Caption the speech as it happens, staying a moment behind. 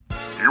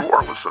You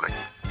are listening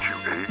to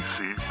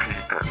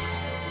ACPN.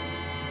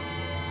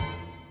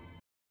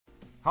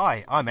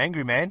 Hi, I'm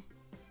Angry Man.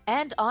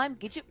 And I'm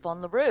Gidget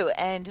Von LaRue,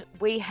 and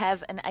we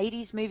have an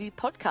 80s movie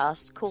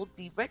podcast called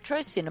the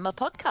Retro Cinema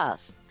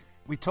Podcast.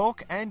 We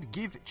talk and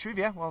give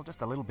trivia, well,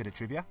 just a little bit of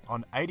trivia,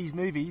 on 80s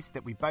movies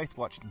that we both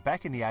watched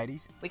back in the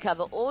 80s. We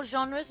cover all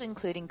genres,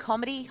 including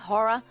comedy,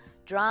 horror,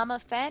 drama,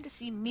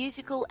 fantasy,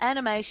 musical,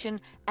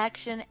 animation,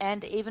 action,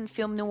 and even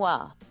film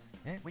noir.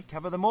 Yeah, we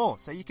cover them all,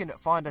 so you can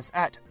find us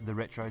at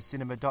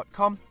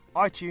theretrocinema.com,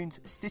 iTunes,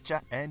 Stitcher,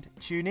 and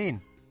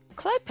TuneIn.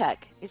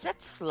 Klopak, is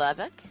that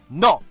Slavic?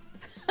 No!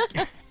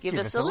 Give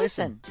us a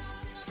listen.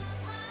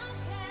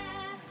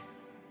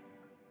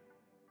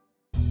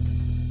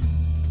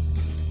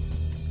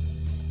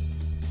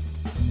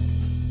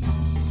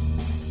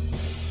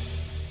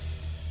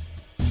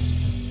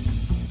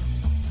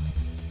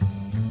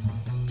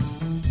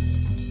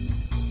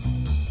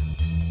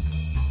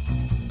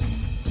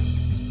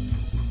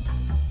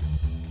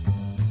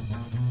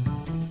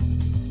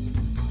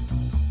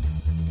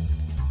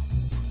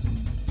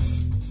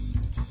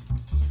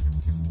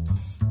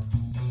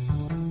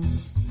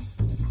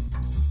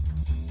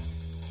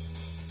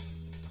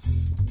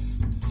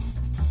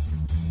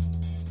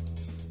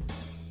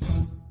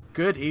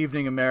 Good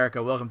evening,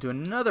 America. Welcome to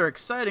another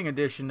exciting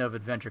edition of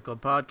Adventure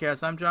Club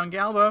Podcast. I'm John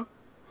Galbo.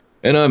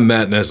 And I'm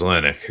Matt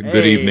Neslanik.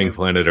 Good evening,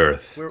 planet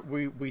Earth.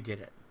 We did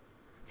it.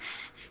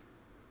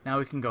 Now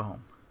we can go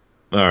home.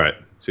 All right.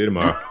 See you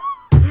tomorrow.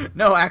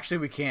 No, actually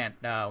we can't.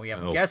 We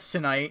have a guest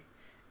tonight.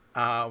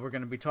 We're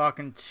going to be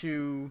talking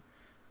to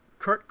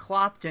Kurt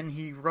Clopton.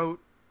 He wrote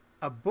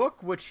a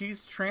book which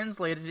he's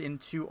translated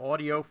into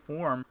audio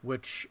form,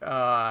 which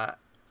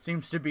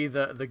seems to be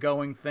the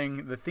going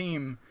thing, the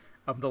theme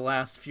of the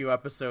last few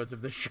episodes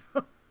of the show.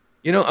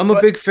 You know, I'm a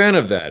big fan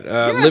of that.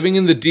 Yes. Living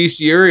in the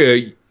D.C.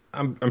 area,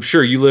 I'm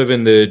sure you live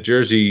in the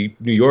Jersey,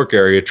 New York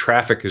area,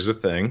 traffic is a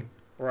thing.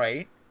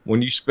 Right.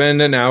 When you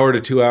spend an hour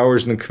to 2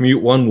 hours in a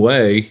commute one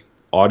way,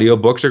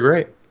 audiobooks are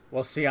great.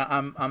 Well, see,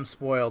 I'm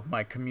spoiled.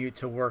 My commute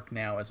to work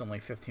now is only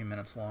 15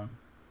 minutes long.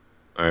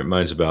 All right,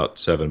 mine's about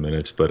 7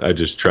 minutes, but I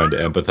just trying to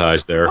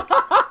empathize there.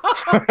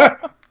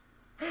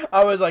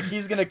 I was like,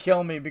 he's going to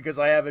kill me because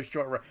I have a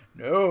short...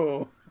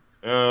 No.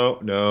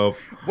 No.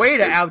 Way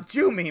to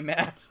outdo me,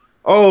 Matt.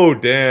 Oh,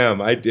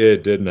 damn. I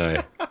did, didn't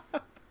I?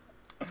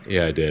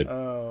 Yeah, I did.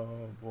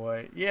 Oh,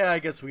 boy. Yeah, I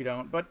guess we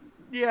don't. But,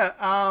 yeah,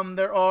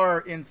 there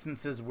are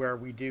instances where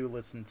we do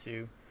listen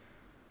to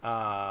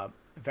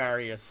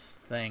various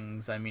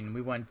things. I mean,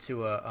 we went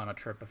on a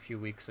trip a few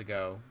weeks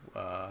ago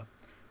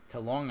to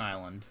Long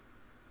Island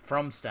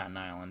from Staten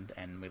Island,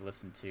 and we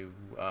listened to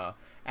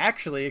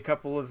actually a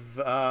couple of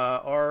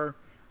our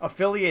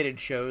affiliated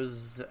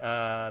shows.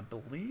 I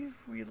believe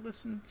we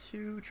listened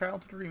to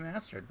Childhood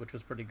Remastered, which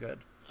was pretty good.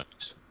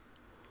 Nice.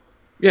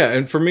 Yeah,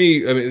 and for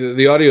me, I mean,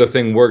 the audio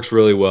thing works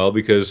really well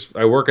because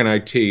I work in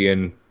IT,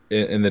 and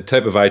in the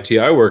type of IT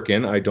I work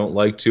in, I don't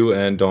like to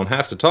and don't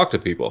have to talk to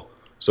people.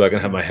 So I can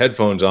have my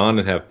headphones on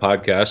and have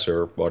podcasts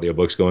or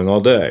audiobooks going all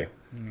day.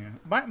 Yeah.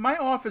 My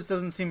office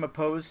doesn't seem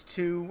opposed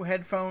to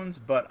headphones,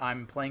 but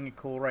I'm playing it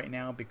cool right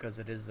now because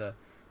it is a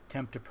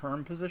temp to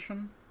perm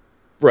position.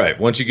 Right.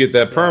 Once you get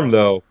that perm,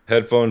 though,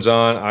 headphones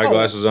on,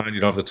 eyeglasses on, you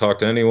don't have to talk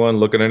to anyone,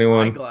 look at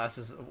anyone.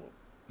 Eyeglasses.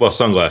 Well,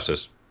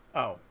 sunglasses.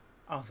 Oh.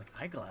 I was like,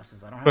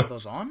 eyeglasses? I don't have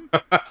those on?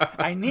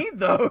 I need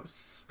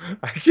those.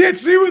 I can't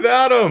see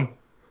without them.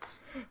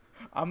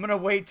 I'm going to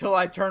wait till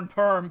I turn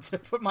perm to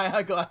put my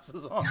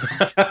eyeglasses on.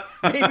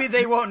 Maybe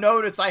they won't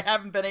notice I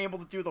haven't been able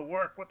to do the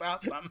work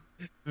without them.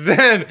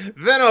 Then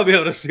I'll be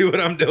able to see what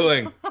I'm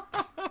doing.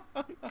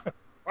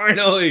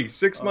 Finally,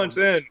 6 months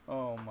in.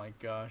 Oh, my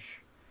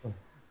gosh.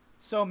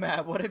 So,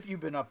 Matt, what have you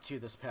been up to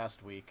this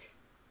past week?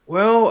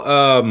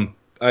 Well,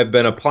 I've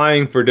been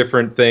applying for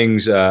different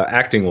things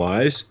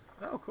acting-wise.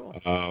 Oh,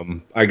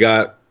 cool. I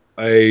got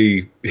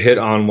a hit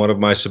on one of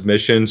my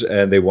submissions,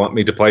 and they want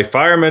me to play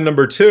Fireman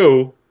number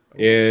 2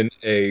 in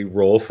a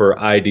role for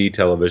ID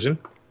television.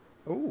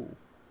 Ooh.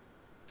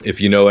 If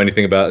you know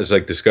anything about it, it's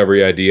like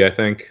Discovery ID, I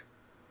think.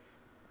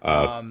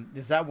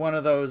 Is that one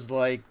of those,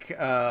 like,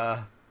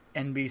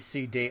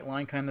 NBC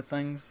Dateline kind of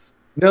things?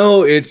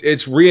 No, it's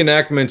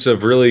reenactments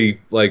of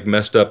really like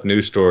messed up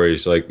news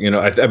stories. Like, you know,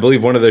 I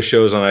believe one of the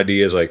shows on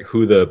ID is like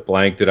Who the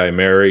Blank Did I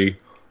Marry?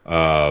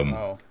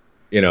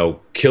 You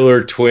know,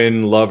 killer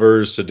twin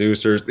lovers,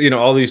 seducers. You know,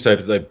 all these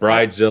types of like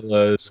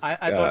bridezillas.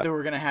 I thought they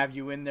were gonna have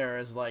you in there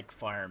as like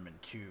Fireman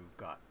 2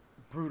 got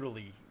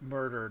brutally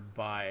murdered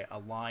by a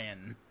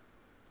lion.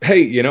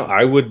 Hey, you know,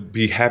 I would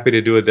be happy to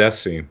do a death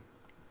scene.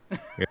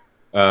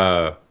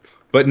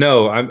 But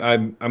no,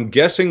 I'm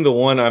guessing the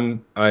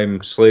one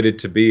I'm slated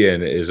to be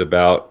in is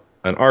about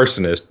an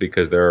arsonist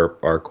because there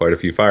are quite a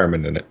few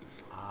firemen in it.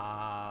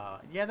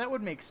 Yeah, that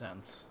would make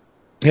sense.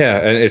 Yeah,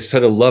 and it's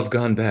titled Love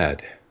Gone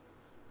Bad.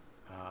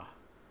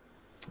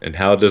 And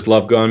how does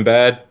love gone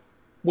bad?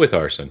 With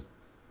arson.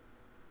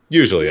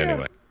 Usually,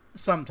 anyway.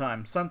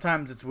 Sometimes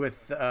it's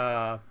with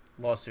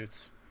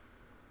lawsuits.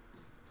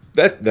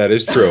 That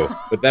is true,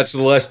 but that's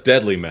the less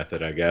deadly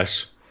method, I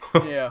guess.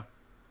 Yeah.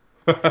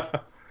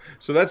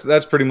 So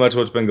that's pretty much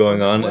what's been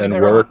going on, when and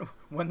they're work.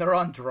 When they're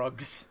on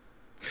drugs.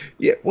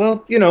 Yeah,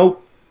 well,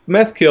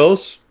 meth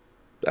kills,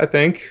 I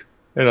think,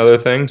 and other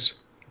things.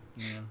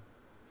 Yeah,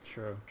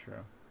 true.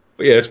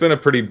 But yeah, it's been a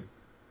pretty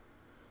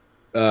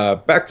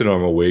back to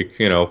normal week.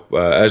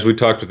 As we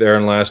talked with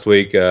Aaron last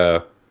week,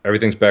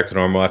 everything's back to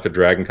normal after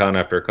Dragon Con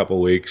after a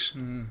couple weeks.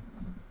 Mm.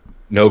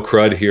 No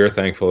crud here,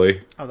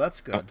 thankfully. Oh,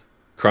 that's good.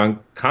 Con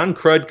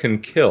crud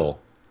can kill.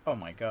 Oh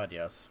my God,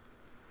 yes.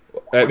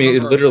 I mean,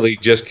 it literally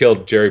just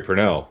killed Jerry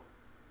Purnell.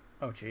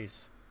 Oh,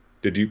 jeez.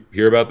 Did you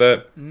hear about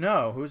that?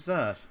 No, who's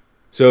that?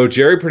 So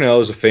Jerry Purnell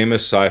is a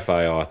famous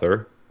sci-fi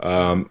author.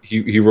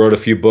 He wrote a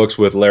few books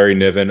with Larry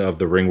Niven of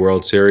the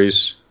Ringworld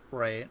series.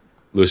 Right.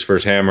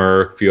 Lucifer's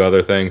Hammer, a few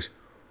other things.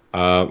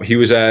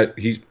 He's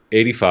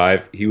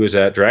 85. He was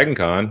at Dragon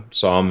Con.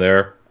 Saw him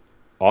there.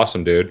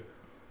 Awesome dude.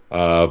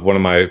 One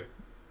of my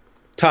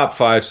top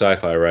 5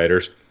 sci-fi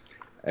writers.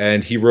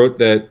 And he wrote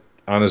that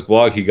on his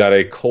blog he got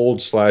a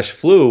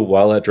cold/flu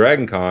while at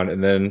Dragon Con,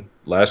 and then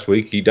last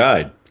week he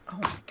died. Oh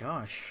my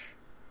gosh.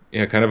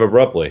 Yeah, kind of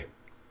abruptly,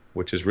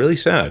 which is really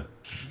sad.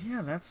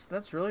 Yeah,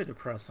 that's really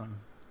depressing.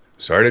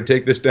 Sorry to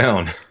take this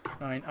down.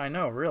 I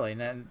know, really.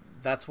 And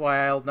that's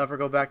why I'll never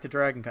go back to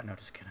Dragon Con. No,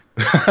 just kidding.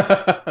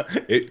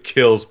 It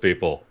kills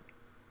people.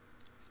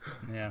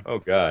 Yeah. Oh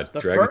God,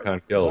 Dragon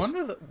Con kills.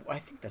 I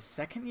think the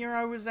second year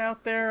I was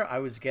out there, I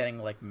was getting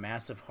like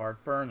massive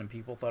heartburn, and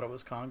people thought it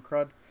was con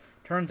crud.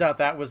 Turns out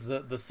that was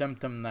the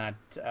symptom that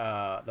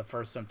the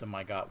first symptom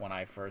I got when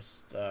I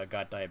first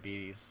got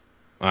diabetes.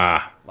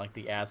 Like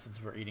the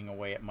acids were eating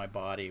away at my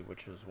body,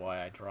 which was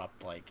why I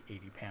dropped like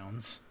 80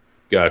 pounds.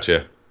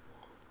 Gotcha.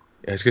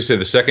 I was gonna say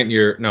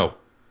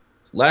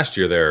last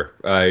year there,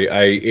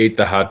 I ate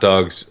the hot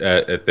dogs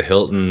at the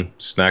Hilton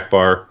snack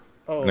bar,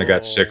 and I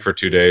got sick for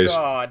 2 days.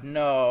 God,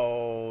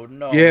 no.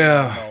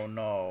 Yeah.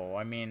 No.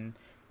 I mean,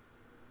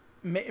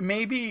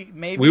 maybe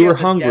we were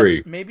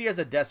hungry. Maybe as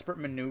a desperate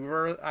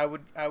maneuver,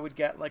 I would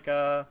get like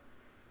a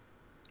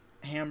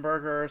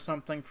hamburger or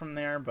something from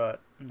there,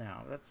 but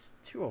no, that's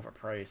too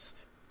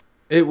overpriced.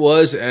 It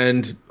was,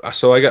 and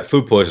so I got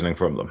food poisoning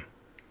from them.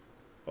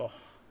 Oh.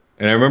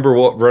 And I remember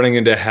running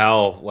into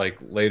Hal like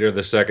later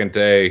the second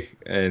day,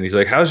 and he's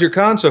like, "How's your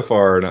con so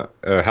far?" And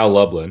Hal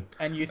Lublin.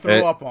 And you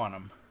threw up on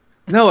him.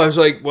 No, I was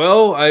like,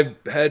 "Well, I've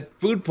had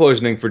food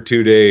poisoning for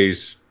 2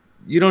 days.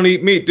 You don't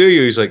eat meat, do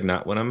you?" He's like,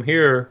 "Not when I'm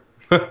here."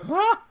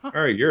 All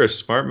right, you're a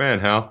smart man,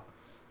 Hal.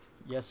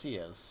 Yes, he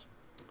is.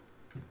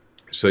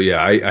 So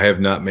yeah, I have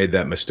not made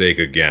that mistake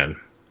again.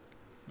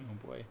 Oh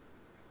boy.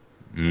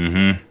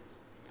 Mm-hmm.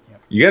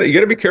 Yep. You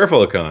gotta be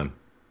careful at con.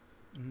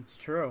 It's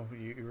true.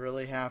 You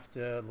really have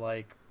to,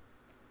 like,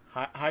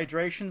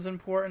 hydration's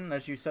important,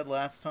 as you said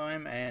last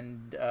time,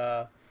 and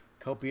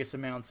copious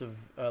amounts of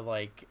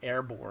like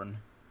airborne.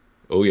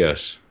 Oh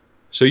yes.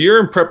 So you're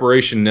in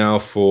preparation now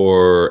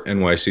for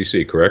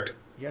NYCC, correct?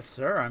 Yes,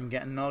 sir. I'm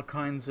getting all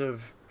kinds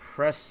of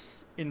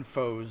press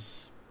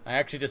infos. I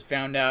actually just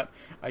found out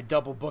I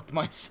double booked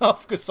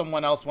myself because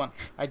someone else went.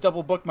 I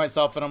double booked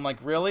myself, and I'm like,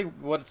 really?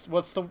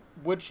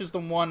 Which is the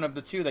one of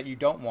the two that you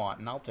don't want?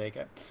 And I'll take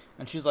it.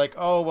 And she's like,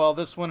 oh well,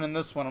 this one and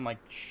this one. I'm like,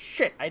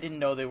 shit! I didn't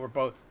know they were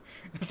both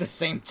at the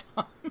same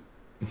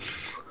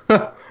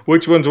time.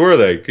 Which ones were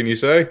they? Can you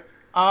say?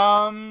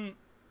 No,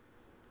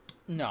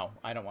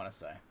 I don't want to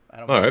say. I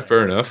don't. All right,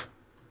 fair enough.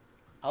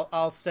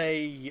 I'll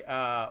say.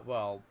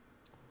 Well,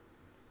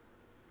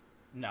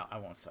 no, I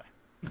won't say.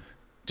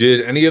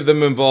 Did any of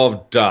them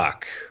involve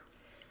Doc?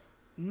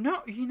 No,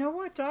 you know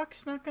what?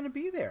 Doc's not going to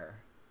be there.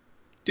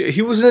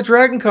 He was at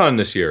Dragon Con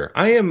this year.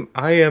 I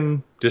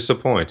am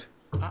disappointed.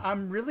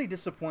 I'm really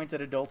disappointed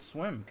at Adult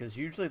Swim, because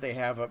usually they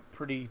have a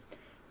pretty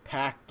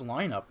packed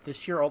lineup.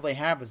 This year, all they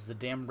have is the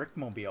damn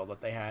Rickmobile that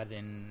they had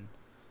in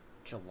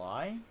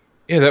July.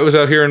 Yeah, that was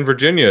out here in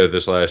Virginia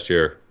this last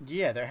year.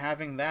 Yeah, they're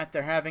having that.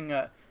 They're having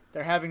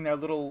their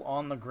little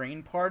on the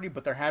green party,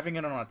 but they're having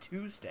it on a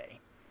Tuesday.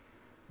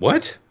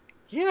 What?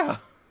 Yeah.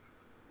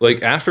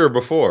 Like after or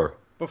before?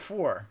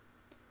 Before.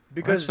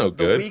 Because that's no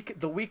good.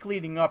 the week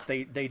leading up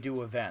they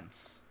do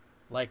events.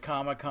 Like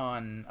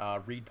Comic-Con,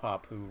 Reed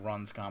Pop, who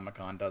runs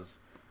Comic-Con, does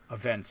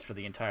events for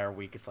the entire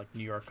week. It's like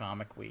New York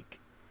Comic Week.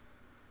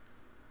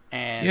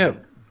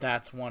 And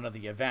that's one of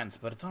the events,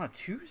 but it's on a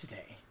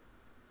Tuesday.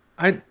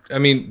 I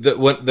mean,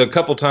 the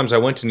couple times I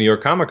went to New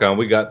York Comic Con,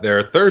 we got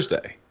there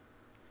Thursday.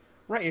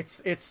 Right,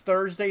 it's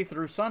Thursday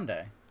through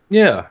Sunday.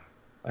 Yeah.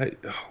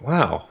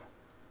 Wow.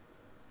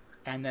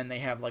 And then they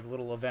have like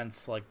little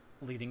events like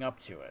leading up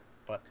to it.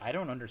 But I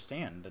don't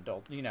understand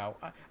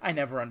I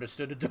never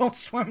understood Adult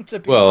Swim, to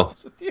be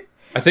honest with you.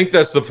 I think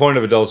that's the point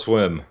of Adult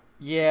Swim.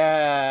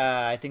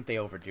 Yeah, I think they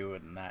overdo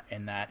it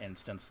in that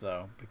instance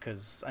though,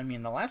 because I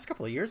mean the last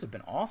couple of years have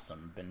been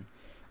awesome.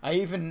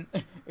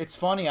 It's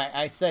funny,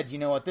 I said, you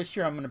know what, this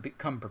year I'm going to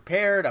become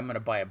prepared. I'm going to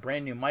buy a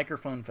brand new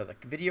microphone for the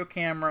video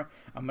camera.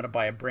 I'm going to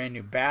buy a brand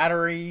new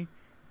battery.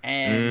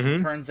 And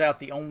it turns out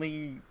the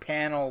only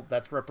panel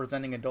that's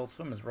representing Adult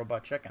Swim is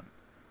Robot Chicken.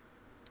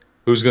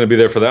 Who's going to be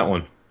there for that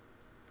one?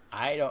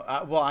 I don't.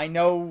 I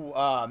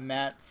know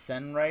Matt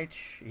Senreich.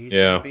 He's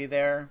going to be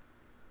there,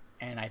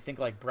 and I think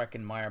like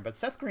Breckin Meyer, but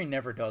Seth Green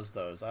never does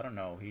those. I don't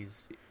know.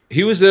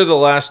 He was there the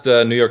last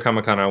New York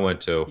Comic Con I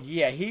went to.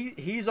 Yeah,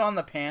 he's on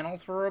the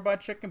panels for Robot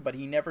Chicken, but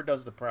he never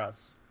does the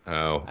press.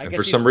 Oh, and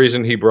for some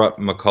reason he brought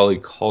Macaulay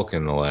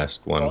Culkin the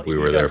last one we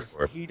were there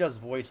for. He does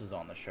voices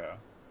on the show.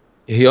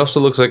 He also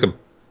looks like a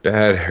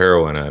bad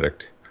heroin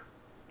addict.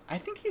 I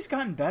think he's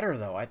gotten better,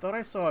 though. I thought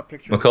I saw a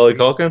picture Macaulay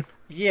Culkin?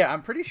 Yeah,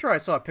 I'm pretty sure I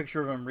saw a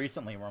picture of him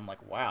recently where I'm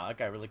like, wow, that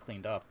guy really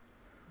cleaned up.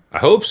 I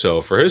hope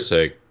so, for his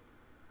sake.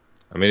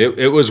 I mean,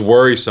 it was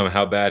worrisome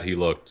how bad he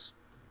looked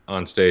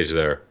on stage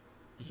there.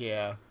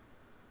 Yeah.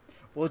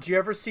 Well, did you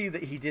ever see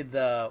that he did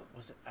I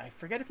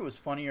forget if it was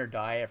Funny or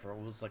Die, if it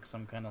was like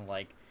some kind of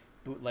like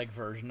bootleg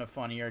version of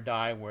Funny or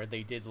Die where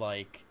they did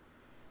like,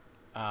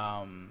 it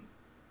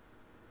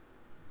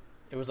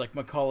was like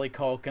Macaulay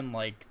Culkin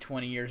like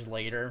 20 years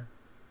later,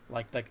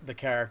 like the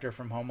character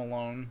from Home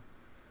Alone.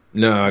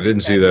 No, I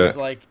didn't see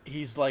that.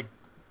 He's like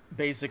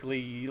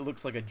basically he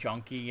looks like a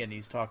junkie, and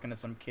he's talking to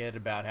some kid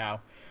about how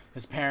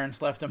his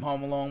parents left him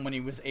home alone when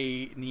he was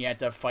 8, and he had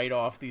to fight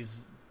off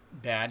these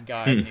bad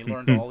guys, and he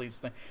learned all these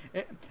things.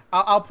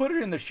 I'll put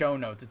it in the show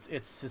notes.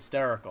 It's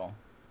hysterical.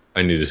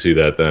 I need to see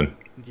that then.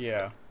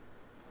 Yeah.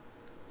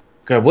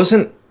 God, was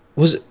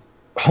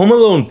Home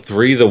Alone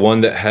 3 the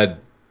one that had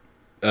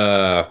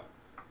the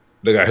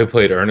guy who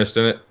played Ernest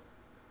in it?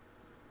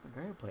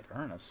 The guy who played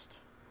Ernest?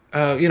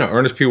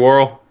 Ernest P.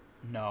 Worrell?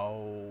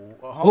 No.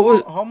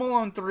 Home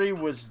Alone 3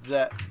 was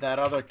that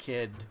other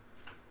kid.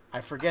 I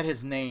forget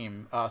his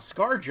name.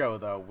 ScarJo,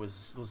 though,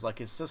 was like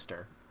his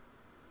sister.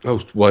 Oh,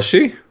 was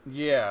she?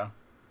 Yeah.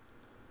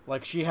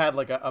 Like, she had,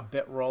 like, a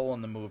bit role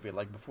in the movie,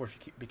 like, before she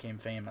became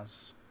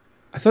famous.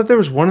 I thought there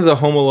was one of the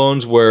Home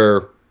Alones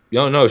where...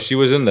 No, she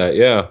was in that,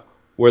 yeah.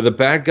 Where the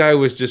bad guy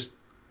was just...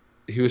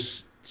 He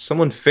was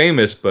someone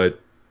famous,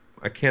 but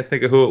I can't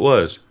think of who it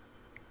was.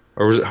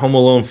 Or was it Home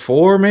Alone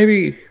 4,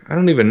 maybe? I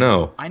don't even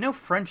know. I know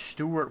French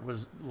Stewart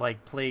was,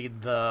 like,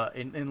 played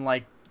in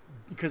like...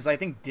 Because I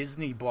think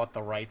Disney bought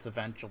the rights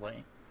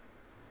eventually.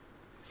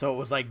 So it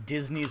was like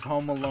Disney's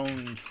Home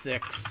Alone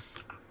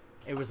 6.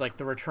 It was like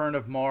The Return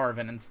of Marv,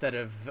 and instead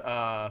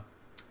of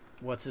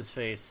what's his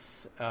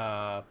face?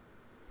 I'm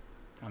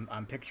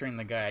picturing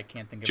the guy. I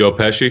can't think of Joe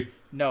Pesci?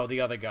 No,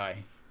 the other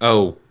guy.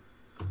 Oh.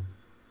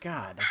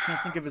 God, I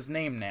can't think of his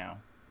name now.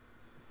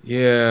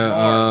 Yeah,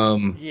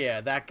 Marv.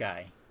 Yeah, that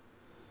guy.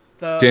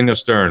 Daniel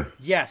Stern.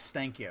 Yes,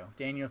 thank you.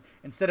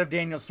 Instead of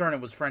Daniel Stern,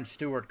 it was French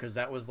Stewart, because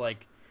that was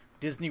like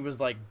Disney was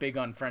like big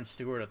on French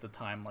Stewart at the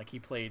time. Like he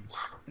played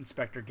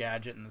Inspector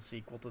Gadget in the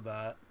sequel to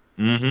that.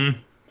 Mm-hmm.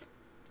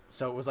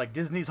 So it was like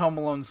Disney's Home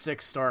Alone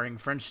 6 starring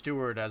French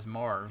Stewart as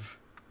Marv.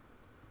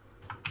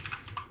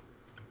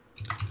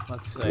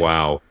 Let's see.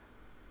 Wow.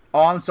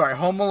 Oh, I'm sorry.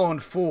 Home Alone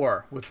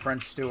 4 with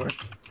French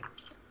Stewart.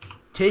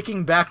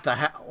 Taking Back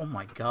the Oh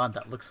my God,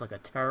 that looks like a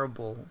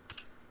terrible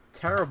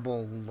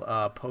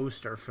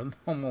poster for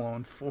Home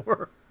Alone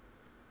 4.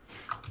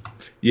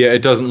 Yeah,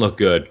 it doesn't look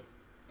good.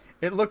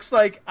 It looks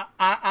like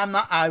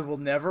I will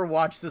never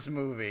watch this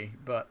movie,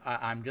 but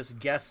I'm just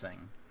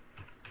guessing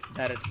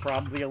that it's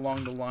probably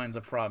along the lines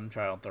of Problem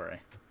Child 3.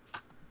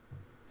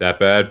 That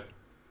bad?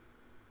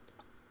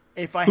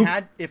 If I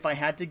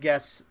had to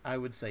guess, I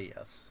would say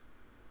yes.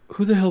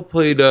 Who the hell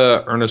played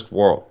Ernest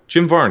Worrell?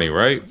 Jim Varney,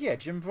 right? Yeah,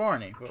 Jim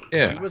Varney. Well,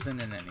 yeah. He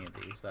wasn't in any of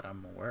these that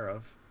I'm aware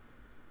of.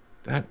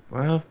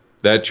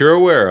 That you're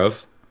aware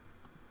of.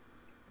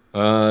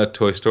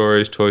 Toy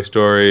Story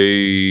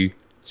 2.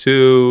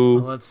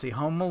 Well, let's see.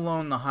 Home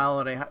Alone, The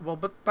Holiday... Well,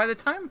 but by the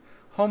time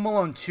Home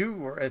Alone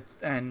 2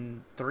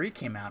 and 3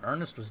 came out,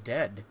 Ernest was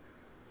dead.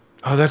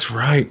 Oh, that's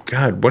right.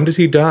 God, when did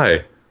he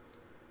die?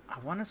 I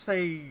want to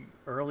say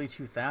early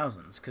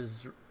 2000s,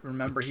 because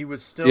remember, he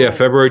was still... Yeah,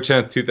 February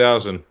 10th,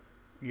 2000.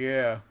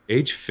 Yeah.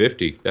 Age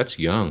 50. That's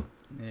young.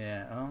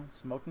 Yeah, well,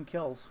 smoking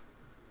kills.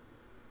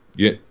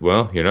 Yeah,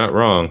 well, you're not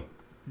wrong.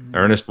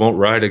 Ernest won't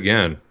ride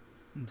again.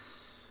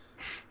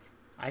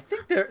 I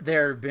think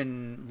there have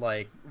been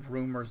like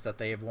rumors that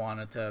they have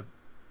wanted to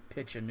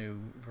pitch a new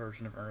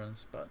version of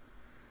Ernest, but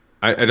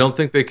I don't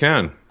think they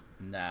can.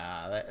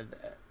 Nah,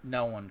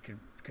 no one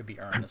could be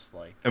Ernest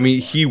like. I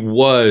mean, he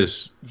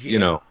was,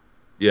 yeah.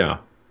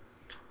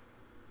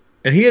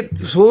 And he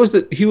had. So what was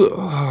the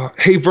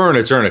Hey Vern,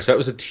 it's Ernest. That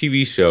was a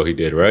TV show he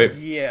did, right?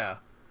 Yeah.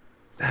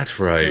 That's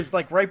right. It was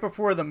like right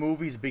before the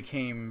movies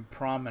became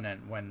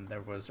prominent, when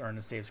there was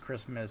Ernest Saves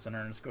Christmas and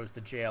Ernest Goes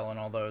to Jail and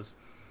all those.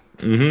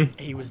 Mm-hmm.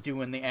 He was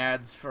doing the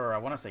ads for, I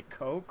want to say,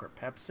 Coke or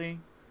Pepsi,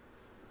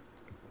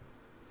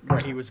 where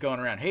he was going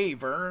around, hey,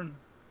 Vern.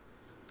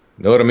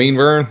 Know what I mean,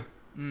 Vern?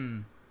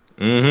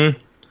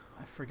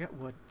 I forget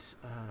what...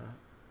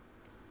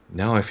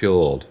 Now I feel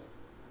old.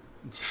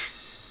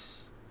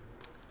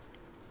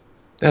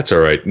 That's all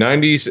right.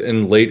 90s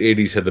and late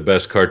 80s had the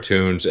best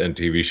cartoons and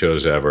TV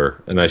shows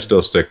ever, and I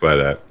still stick by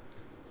that.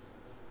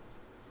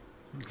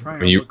 I'm trying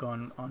to look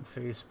on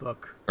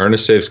Facebook.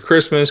 Ernest Saves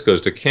Christmas,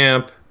 Goes to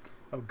Camp.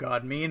 Oh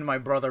God, me and my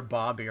brother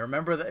Bobby.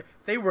 Remember that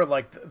they were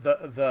like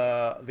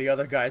the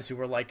other guys who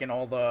were like in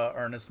all the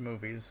Ernest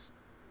movies.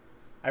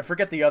 I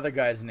forget the other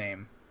guy's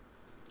name,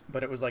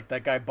 but it was like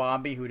that guy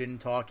Bobby who didn't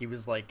talk. He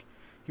was like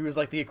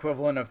the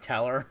equivalent of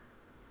Teller.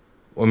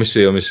 Let me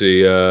see.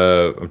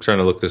 I'm trying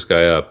to look this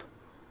guy up.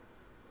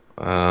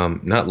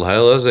 Not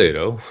Lyle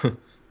Azedo.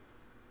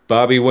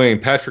 Bobby Wayne,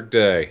 Patrick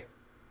Day.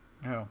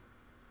 Oh.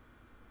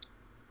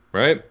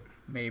 Right?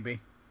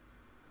 Maybe.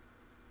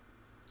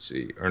 Let's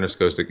see.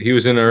 He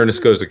was in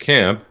Ernest Goes to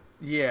Camp.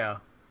 Yeah.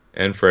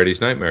 And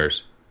Freddy's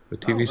Nightmares, the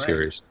TV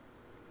series.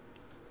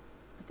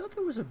 I thought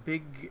there was a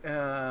big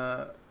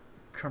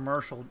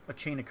commercial, a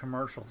chain of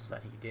commercials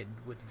that he did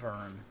with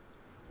Vern.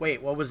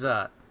 Wait, what was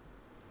that?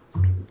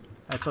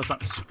 I saw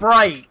something.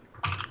 Sprite!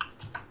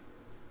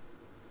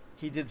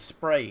 He did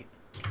Sprite.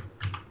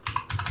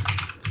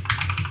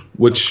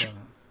 Which... Okay.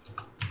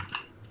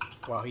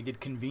 Wow, he did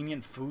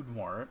Convenient Food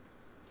Mart.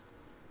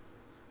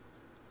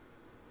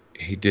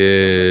 He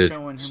did... They're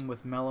showing him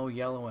with Mellow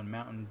Yellow and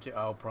Mountain Dew.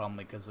 Oh,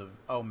 probably because of...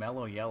 Oh,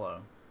 Mellow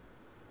Yellow.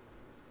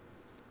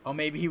 Oh,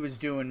 maybe he was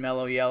doing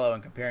Mellow Yellow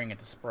and comparing it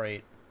to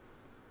Sprite.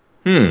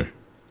 That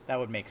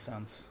would make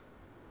sense.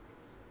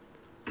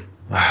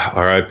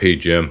 R.I.P.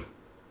 Jim.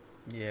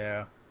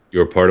 Yeah. You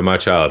were part of my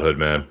childhood,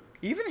 man.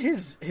 Even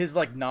his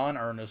like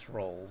non-Ernest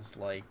roles,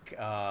 like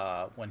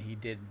when he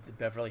did the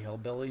Beverly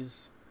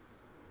Hillbillies.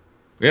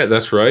 Yeah,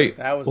 that's right.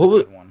 That was a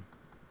good one.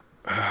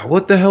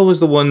 What the hell was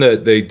the one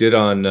that they did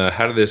on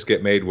How Did This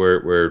Get Made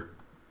where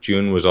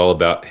June was all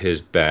about his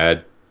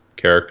bad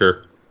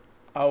character?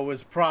 Oh, it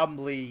was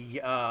probably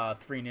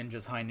Three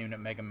Ninjas High Noon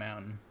at Mega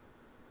Mountain.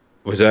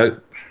 Was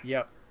that?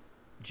 Yep.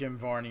 Jim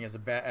Varney as the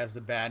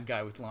bad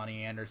guy with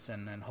Lonnie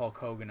Anderson and Hulk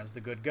Hogan as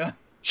the good guy.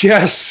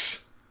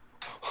 Yes!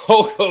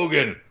 Hulk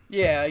Hogan!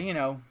 Yeah,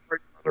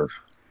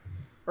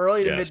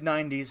 early to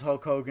mid-90s,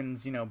 Hulk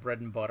Hogan's,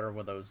 bread and butter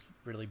with those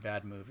really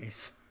bad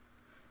movies.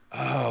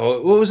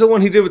 Oh, what was the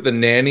one he did with the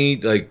nanny?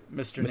 Like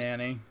Mr.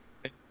 Nanny.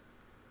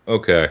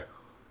 Okay.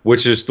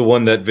 Which is the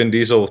one that Vin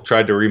Diesel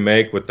tried to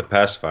remake with the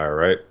pacifier,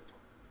 right?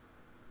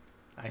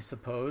 I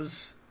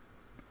suppose.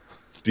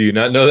 Do you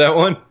not know that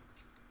one?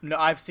 No,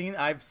 I've seen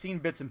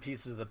bits and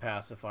pieces of the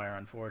pacifier,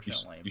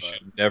 unfortunately. You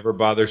should never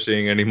bother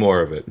seeing any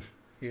more of it.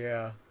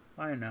 Yeah,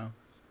 I know.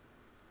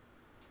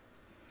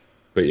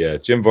 But yeah,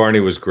 Jim Varney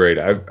was great.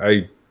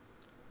 I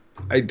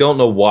don't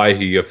know why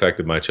he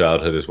affected my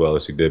childhood as well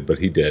as he did, but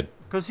he did.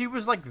 Because he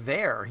was like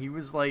there. He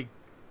was like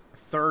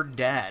third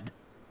dad.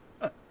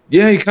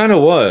 Yeah, he kind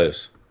of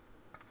was.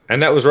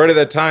 And that was right at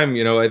that time,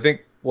 I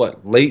think,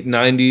 late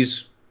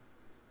 90s?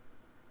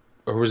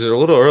 Or was it a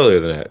little earlier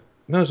than that?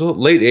 No, it was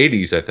late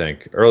 80s, I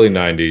think. Early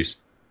 90s.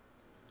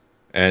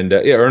 And,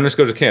 Ernest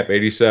Goes to Camp,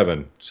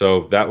 87.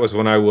 So that was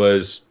when I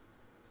was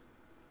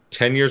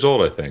 10 years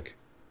old, I think.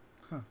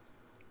 Huh.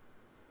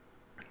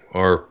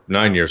 Or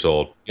 9 years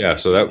old. Yeah,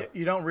 so that...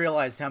 You don't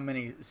realize how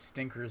many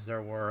stinkers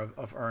there were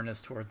of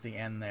Ernest towards the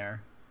end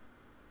there.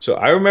 So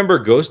I remember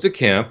Goes to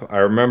Camp. I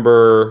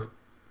remember...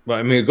 Well,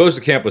 I mean, Goes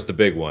to Camp was the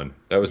big one.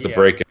 That was the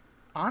break-in.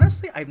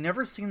 Honestly, I've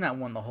never seen that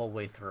one the whole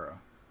way through.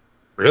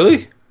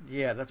 Really?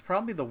 Yeah, that's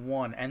probably the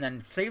one. And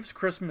then Saves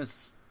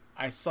Christmas,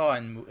 I saw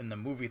in the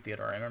movie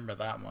theater. I remember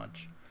that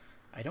much.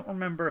 I don't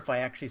remember if I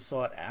actually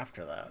saw it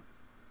after that.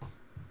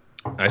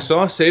 I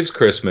saw Saves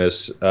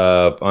Christmas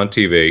on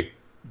TV.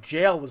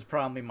 Jail was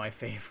probably my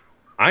favorite.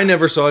 I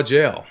never saw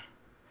Jail.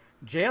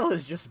 Jail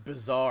is just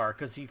bizarre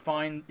because he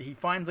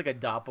finds like a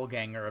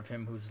doppelganger of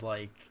him who's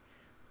like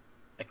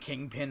a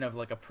kingpin of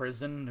like a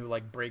prison who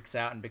like breaks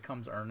out and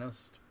becomes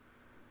Ernest.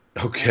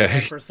 Okay.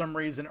 And for some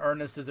reason,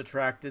 Ernest is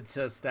attracted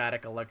to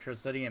static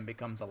electricity and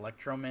becomes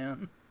Electro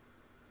Man.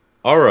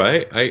 All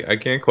right, I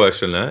can't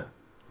question that.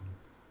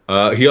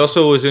 He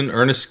also was in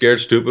Ernest Scared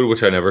Stupid,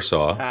 which I never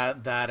saw.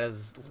 That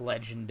is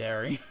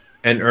legendary.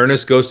 And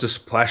Ernest Goes to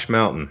Splash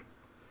Mountain.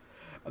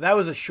 That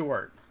was a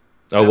short.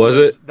 Oh, was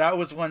it? That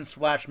was when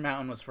Splash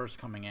Mountain was first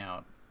coming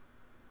out.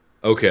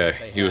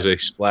 Okay, he was a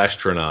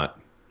Splashtronaut.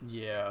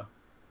 Yeah.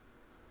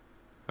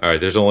 All right,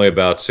 there's only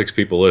about 6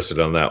 people listed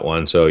on that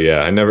one, so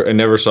yeah, I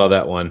never saw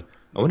that one.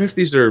 I wonder if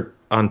these are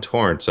on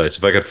torrent sites.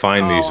 If I could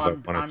find these, if I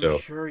wanted to. I'm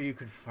sure you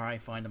could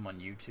find them on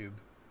YouTube.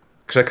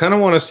 Because I kind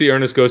of want to see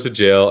Ernest Goes to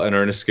Jail and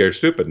Ernest Scared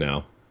Stupid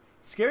now.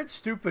 Scared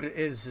Stupid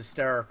is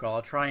hysterical.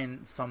 I'll try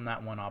and sum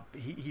that one up.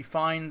 He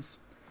finds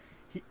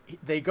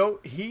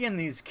he and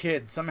these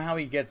kids somehow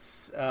he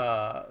gets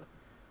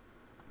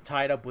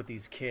tied up with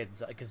these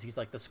kids because he's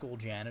like the school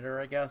janitor,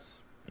 I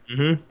guess.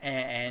 Mm-hmm.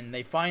 And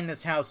they find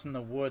this house in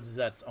the woods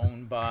that's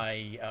owned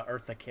by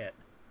Eartha Kitt.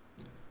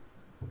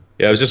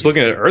 Yeah, I was just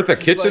looking at Eartha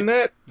Kitt's in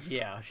that.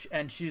 Yeah,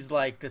 and she's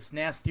like this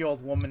nasty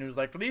old woman who's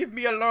like, "Leave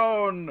me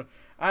alone!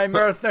 I'm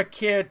Eartha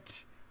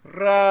Kitt."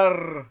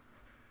 Rar.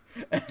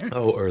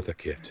 Oh, Eartha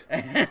Kitt.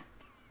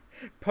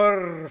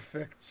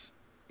 Perfect.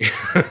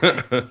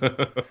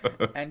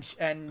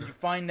 and you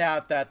find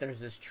out that there's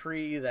this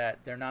tree that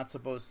they're not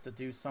supposed to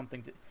do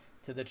something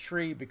to the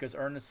tree because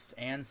Ernest's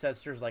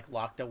ancestors like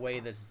locked away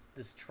this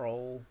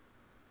troll.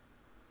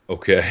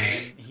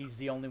 Okay. And he's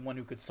the only one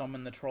who could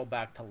summon the troll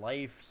back to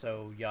life,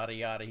 so yada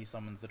yada, he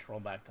summons the troll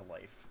back to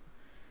life.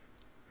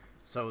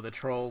 So the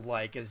troll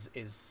like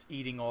is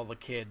eating all the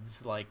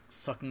kids, like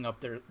sucking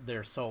up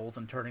their souls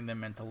and turning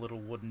them into little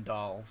wooden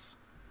dolls.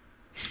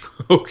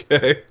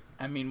 Okay.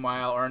 And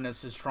meanwhile,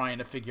 Ernest is trying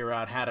to figure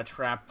out how to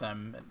trap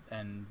them,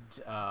 and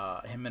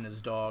him and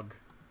his dog.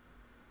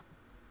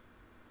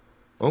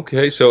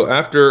 Okay, so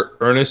after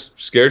Ernest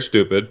Scared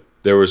Stupid,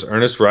 there was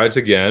Ernest Rides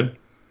Again.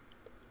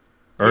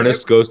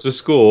 Ernest Goes to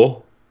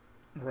School.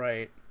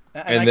 Right.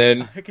 And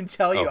then I can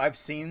tell you, I've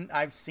seen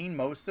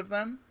most of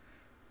them.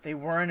 They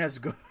weren't as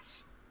good.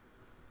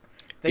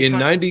 In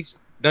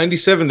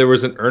 97, there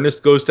was an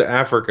Ernest Goes to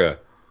Africa.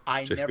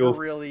 I never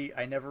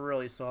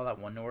really saw that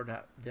one, nor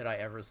did I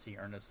ever see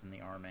Ernest in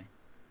the Army.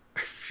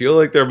 I feel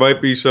like there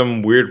might be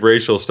some weird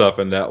racial stuff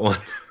in that one.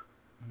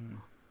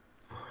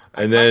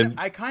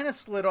 I kind of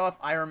slid off.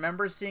 I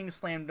remember seeing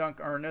Slam Dunk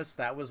Ernest.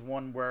 That was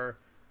one where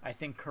I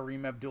think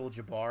Kareem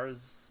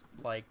Abdul-Jabbar's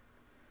like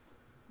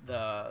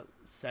the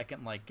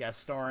second like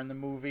guest star in the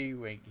movie.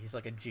 Where he's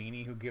like a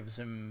genie who gives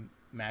him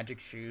magic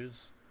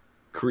shoes.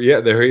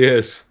 Yeah, there he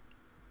is.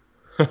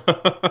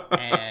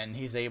 And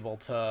he's able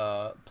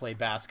to play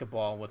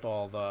basketball with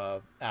all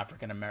the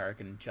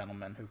African-American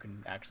gentlemen who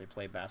can actually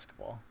play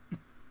basketball.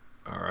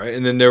 All right,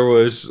 and then there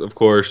was, of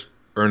course,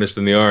 Ernest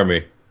in the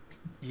Army.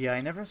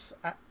 Yeah,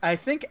 I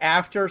think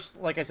after,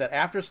 like I said,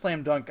 after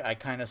Slam Dunk, I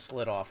kind of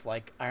slid off.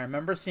 Like, I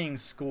remember seeing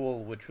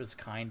School, which was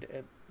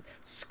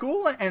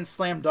School and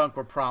Slam Dunk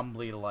were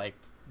probably, like,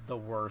 the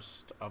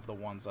worst of the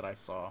ones that I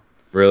saw.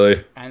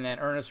 Really? And then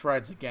Ernest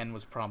Rides Again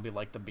was probably,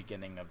 like, the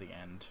beginning of the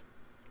end.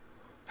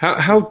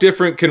 How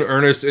different can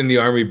Ernest in the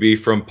Army be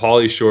from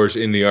Pauly Shore's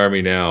In the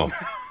Army Now?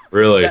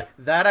 Really?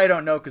 that I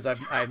don't know, because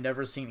I've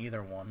never seen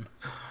either one.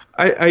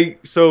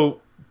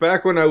 So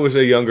back when I was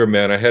a younger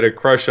man, I had a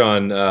crush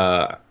on,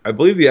 I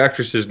believe the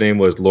actress's name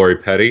was Lori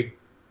Petty.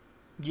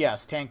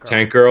 Yes, Tank Girl.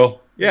 Tank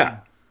Girl, yeah.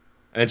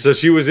 And so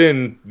she was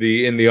in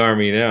the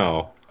Army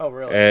Now. Oh,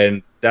 really?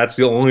 And that's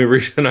the only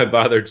reason I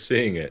bothered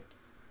seeing it.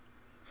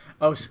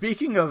 Oh,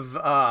 speaking of,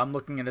 I'm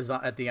looking at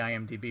the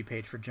IMDb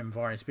page for Jim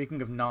Varney.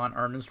 Speaking of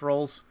non-Ernest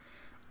roles,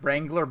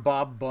 Wrangler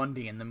Bob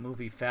Bundy in the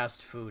movie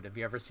Fast Food. Have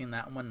you ever seen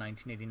that one,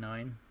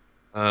 1989?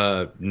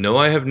 No,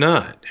 I have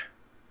not.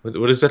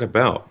 What is that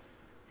about?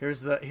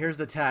 Here's the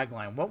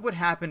tagline. What would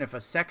happen if a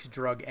sex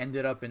drug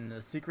ended up in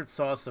the secret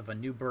sauce of a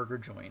new burger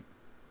joint?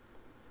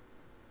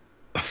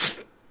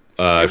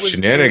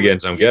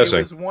 Shenanigans, I'm guessing.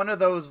 It was one of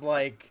those,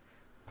 like,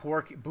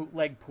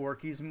 bootleg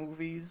Porky's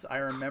movies. I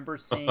remember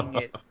seeing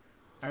it.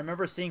 I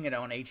remember seeing it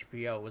on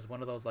HBO. It was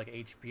one of those, like,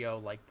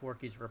 HBO, like,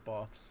 Porky's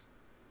ripoffs.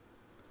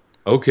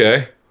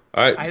 Okay.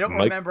 All right. I don't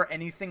remember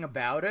anything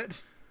about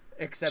it,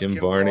 except Jim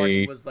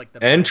Varney was, like,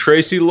 the and best.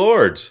 Tracy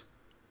Lords.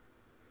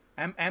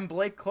 And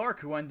Blake Clark,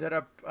 who ended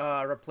up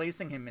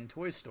replacing him in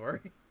Toy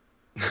Story.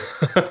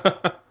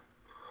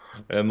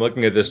 I'm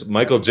looking at this.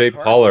 Michael J.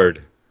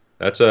 Pollard.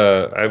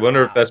 I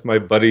wonder if that's my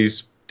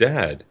buddy's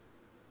dad.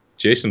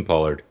 Jason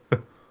Pollard. I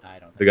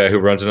don't think the guy who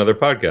runs another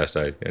podcast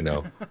I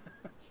know.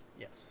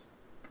 Yes.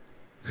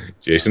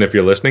 Jason, if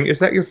you're listening, is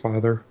that your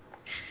father?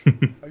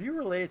 Are you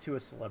related to a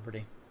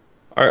celebrity?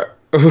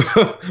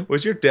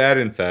 Was your dad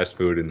in Fast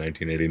Food in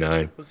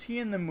 1989? Was he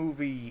in the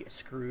movie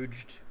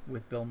Scrooged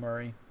with Bill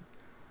Murray?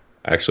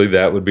 Actually,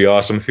 that would be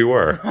awesome if he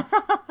were.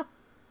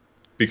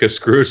 Because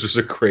Scrooge was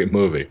a great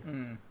movie.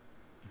 Mm.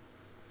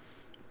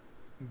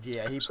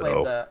 Yeah,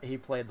 he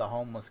played the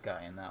homeless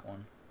guy in that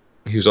one.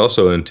 He was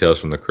also in Tales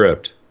from the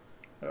Crypt.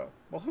 Oh,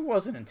 well, who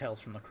wasn't in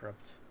Tales from the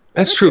Crypt?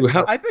 That's true.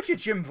 I bet you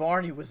Jim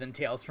Varney was in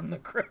Tales from the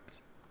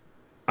Crypt.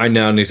 I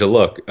now need to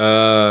look.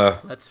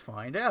 Let's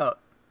find out.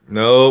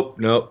 Nope.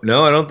 No,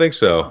 I don't think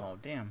so. Oh,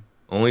 damn.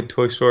 Only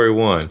Toy Story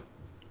 1.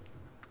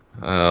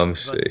 Let me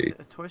see.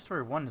 Toy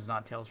Story 1 is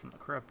not Tales from the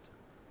Crypt.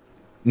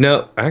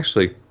 No,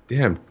 actually,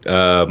 damn.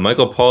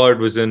 Michael Pollard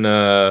was in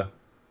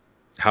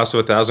House of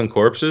a Thousand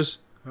Corpses.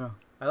 Huh.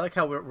 I like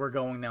how we're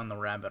going down the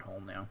rabbit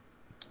hole now.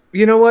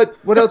 You know what?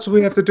 What else do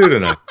we have to do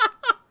tonight?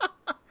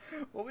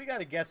 Well, we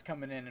got a guest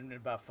coming in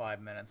about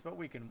 5 minutes, but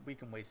we can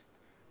waste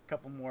a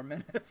couple more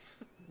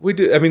minutes. We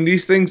do. I mean,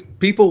 these things,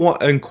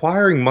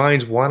 inquiring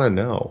minds want to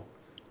know.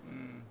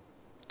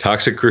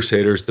 Toxic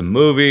Crusaders, the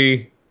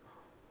movie,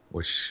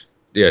 which...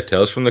 Yeah,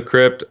 Tales from the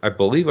Crypt. I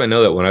believe I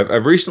know that one.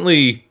 I've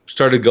recently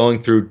started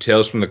going through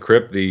Tales from the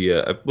Crypt.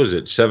 The was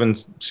it 7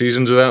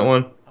 seasons of that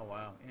one? Oh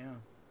wow, yeah.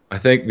 I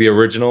think the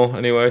original,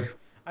 anyway.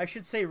 I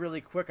should say really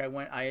quick.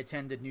 I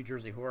attended New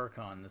Jersey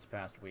HorrorCon this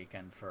past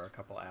weekend for a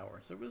couple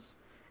hours. It was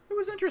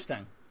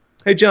interesting.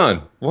 Hey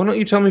John, why don't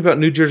you tell me about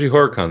New Jersey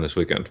HorrorCon this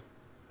weekend?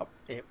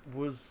 It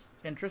was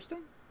interesting.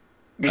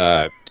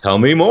 Tell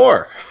me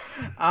more.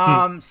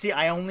 See,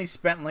 I only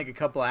spent like a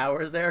couple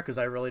hours there because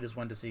I really just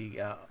wanted to see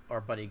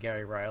our buddy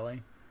Gary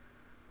Riley.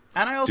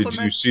 And I also Did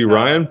you see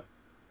Ryan?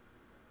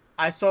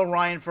 I saw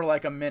Ryan for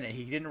like a minute.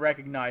 He didn't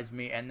recognize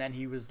me, and then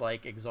he was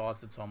like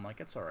exhausted. So I'm like,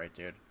 "It's all right,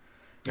 dude."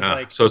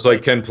 So it's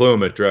like Ken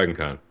Plume at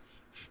DragonCon.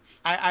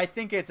 I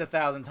think it's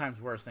 1,000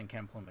 times worse than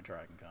Ken Plume at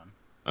DragonCon.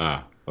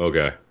 Ah,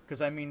 okay.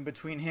 Because I mean,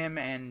 between him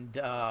and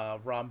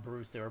Rob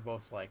Bruce, they were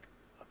both like,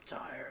 "I'm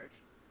tired."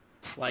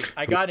 Like,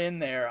 I got in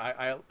there.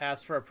 I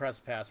asked for a press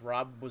pass.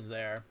 Rob was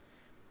there.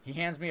 He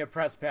hands me a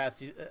press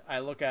pass. I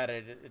look at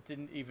it. It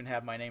didn't even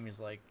have my name. He's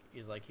like,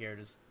 here,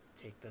 just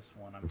take this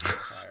one. I'm too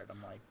tired.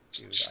 I'm like,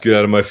 dude. Just get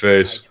out of my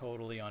face. I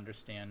totally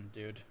understand,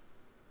 dude.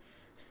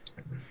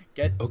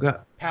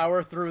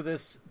 Power through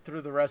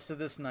the rest of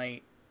this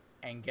night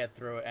and get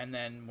through it. And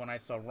then when I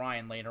saw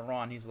Ryan later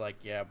on, he's like,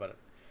 yeah, but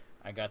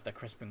I got the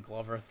Crispin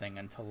Glover thing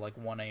until like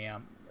 1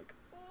 a.m. Like,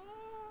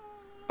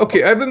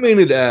 okay, I've been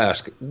meaning to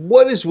ask,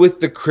 what is with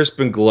the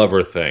Crispin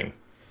Glover thing?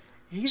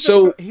 He's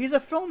a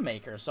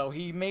filmmaker, so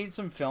he made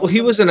some films. Well,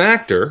 he was an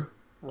actor.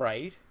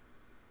 Right.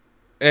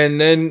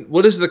 And then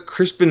what is the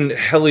Crispin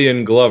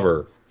Hellion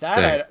Glover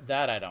thing?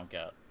 That I don't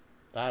get.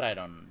 That I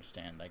don't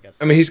understand, I guess.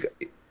 I mean,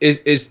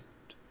 is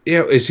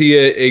he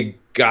a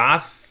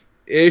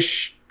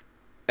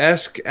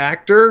goth-ish-esque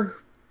actor?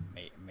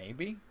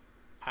 Maybe.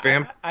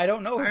 I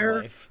don't know his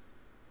life.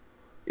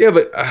 Yeah,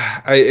 but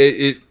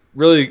it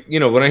really,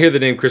 when I hear the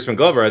name Crispin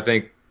Glover, I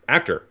think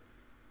actor.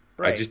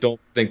 Right. I just don't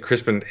think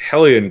Crispin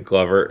Hellion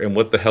Glover, and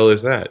what the hell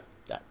is that?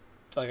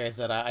 Like I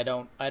said, I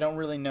don't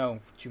really know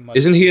too much.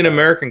 Isn't he in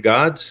American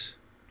Gods?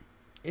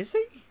 Is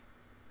he?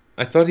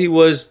 I thought he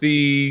was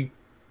the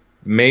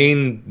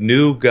main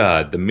new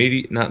god,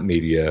 not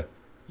media.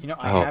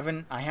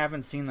 I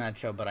haven't seen that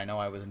show, but I know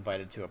I was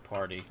invited to a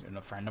party, and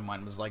a friend of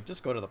mine was like,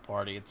 "Just go to the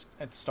party.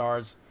 It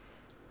stars.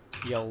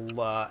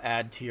 You'll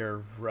add to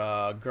your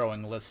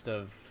growing list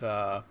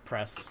of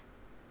press."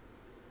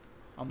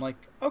 I'm like,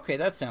 okay,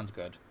 that sounds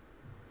good.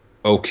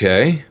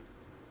 Okay.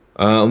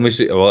 Let me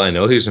see. Well, I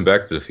know he's in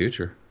Back to the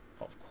Future.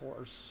 Of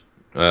course.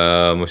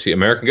 Let's see.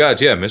 American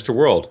Gods. Yeah, Mr.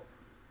 World.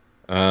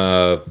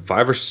 5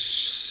 or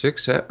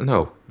 6.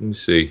 No, let me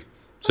see.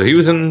 So he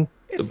was in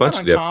a bunch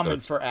of the episodes. It's not uncommon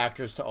for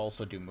actors to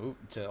also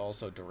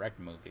direct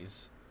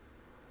movies.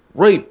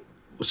 Right.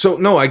 So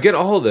no, I get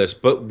all of this,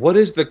 but what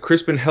is the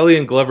Crispin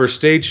Hellion Glover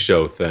stage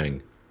show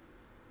thing?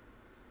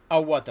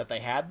 Oh, what that they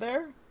had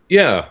there?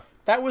 Yeah.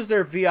 That was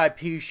their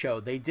VIP show.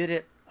 They did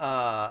it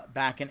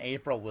back in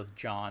April with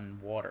John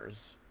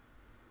Waters,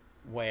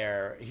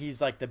 where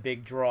he's like the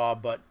big draw,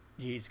 but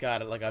he's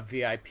got like a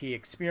VIP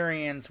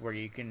experience where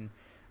you can,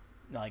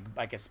 like,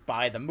 I guess,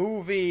 buy the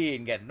movie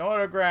and get an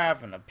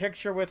autograph and a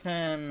picture with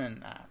him.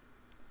 And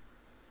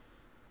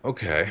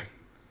okay,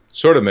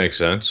 sort of makes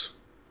sense.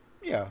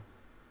 Yeah.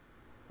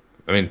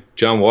 I mean,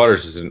 John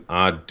Waters is an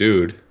odd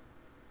dude.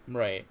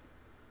 Right.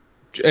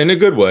 In a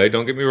good way,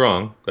 don't get me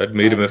wrong. I'd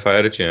meet him if I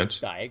had a chance.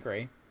 I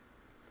agree.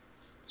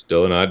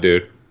 Still an odd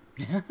dude.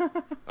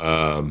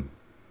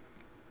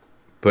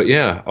 But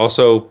yeah,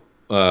 also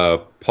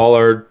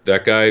Pollard,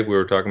 that guy we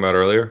were talking about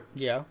earlier.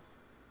 Yeah.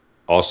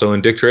 Also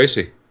in Dick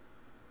Tracy.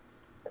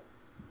 Yeah.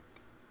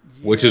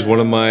 Which is one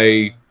of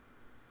my...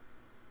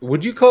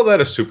 Would you call that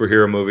a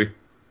superhero movie?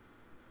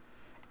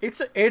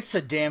 It's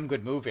a damn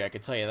good movie, I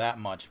could tell you that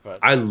much. But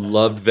I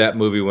loved that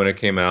movie when it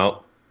came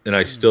out, and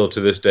I still, to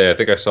this day, I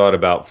think I saw it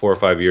about 4 or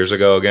 5 years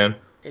ago again.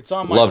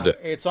 Loved it.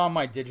 It's on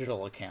my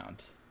digital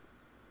account.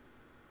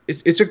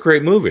 It's a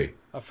great movie.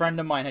 A friend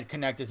of mine had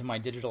connected to my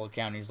digital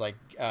account. He's like,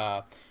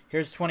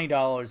 here's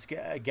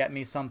 $20. Get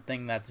me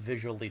something that's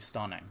visually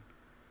stunning.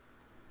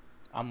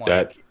 I'm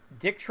like,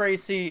 Dick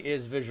Tracy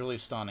is visually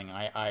stunning.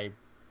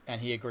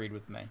 And he agreed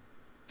with me.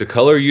 The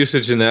color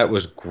usage in that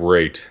was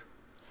great.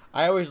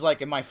 I always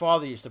and my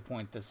father used to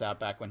point this out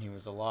back when he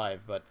was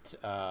alive, but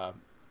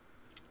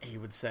he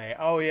would say,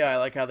 oh yeah, I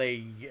like how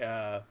they,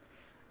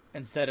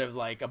 instead of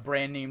like a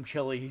brand name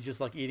chili, he's just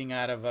like eating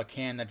out of a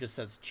can that just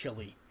says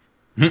chili.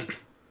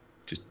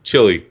 Just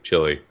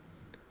chili.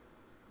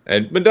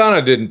 And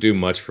Madonna didn't do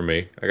much for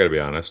me, I gotta be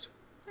honest.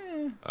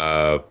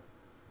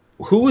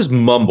 Who was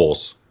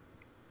Mumbles?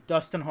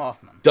 Dustin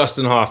Hoffman.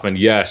 Dustin Hoffman,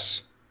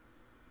 yes.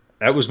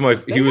 That was my...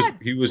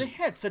 They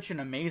had such an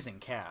amazing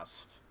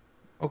cast.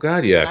 Oh,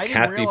 God, yeah.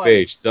 Kathy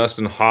Bates,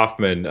 Dustin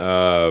Hoffman,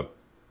 Al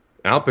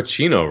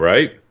Pacino,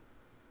 right?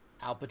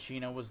 Al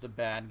Pacino was the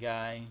bad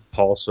guy.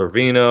 Paul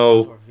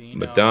Sorvino,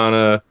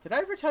 Madonna. Did I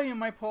ever tell you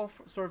my Paul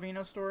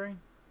Sorvino story?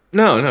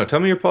 No. Tell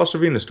me your Paul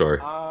Sorvino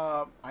story.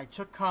 I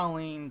took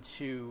Colleen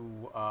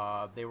to...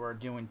 they were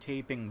doing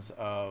tapings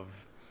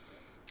of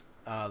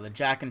the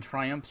Jack and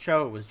Triumph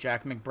show. It was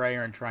Jack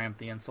McBrayer and Triumph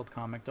the Insult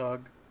Comic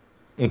Dog.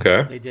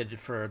 Okay. They did it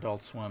for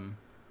Adult Swim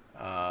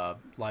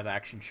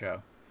live-action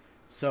show.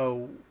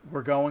 So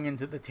we're going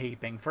into the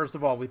taping. First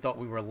of all, we thought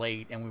we were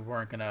late and we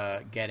weren't going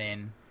to get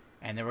in.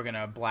 And they were going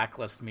to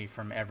blacklist me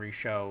from every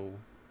show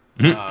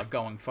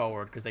going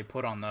forward because they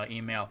put on the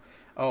email,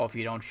 oh, if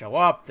you don't show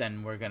up,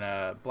 then we're going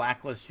to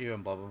blacklist you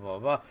and blah, blah, blah,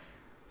 blah.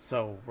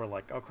 So we're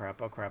like, oh,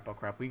 crap.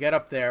 We get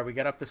up there. We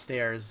get up the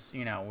stairs.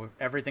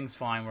 Everything's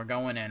fine. We're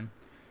going in.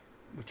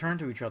 We turn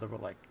to each other. We're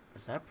like,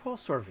 is that Paul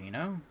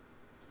Sorvino?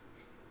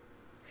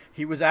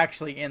 He was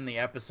actually in the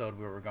episode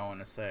we were going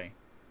to see.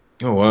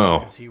 Oh, wow.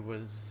 Because he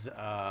was,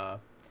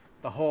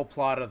 the whole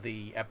plot of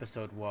the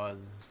episode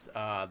was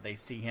they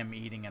see him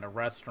eating at a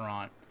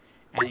restaurant,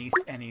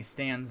 and he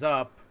stands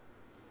up,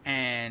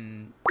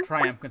 and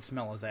Triumph can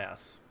smell his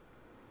ass.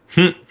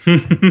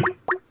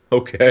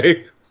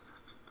 Okay.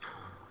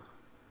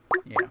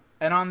 Yeah.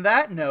 And on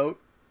that note,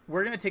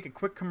 we're going to take a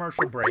quick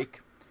commercial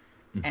break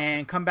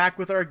and come back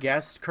with our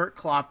guest, Kurt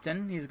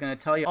Clopton. He's going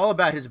to tell you all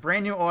about his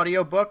brand new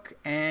audiobook,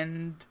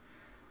 and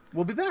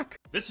we'll be back.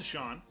 This is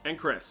Sean. And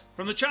Chris.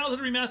 From the Childhood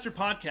Remastered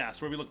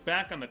podcast, where we look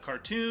back on the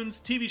cartoons,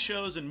 TV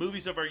shows, and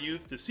movies of our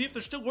youth to see if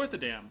they're still worth a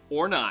damn.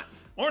 Or not.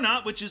 Or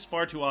not, which is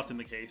far too often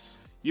the case.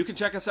 You can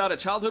check us out at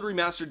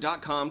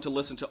childhoodremastered.com to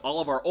listen to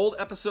all of our old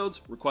episodes,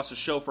 request a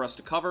show for us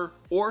to cover,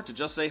 or to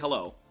just say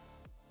hello.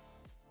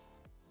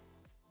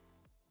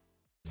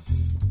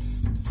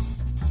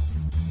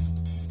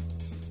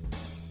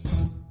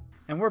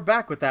 And we're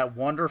back with that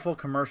wonderful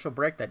commercial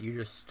break that you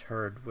just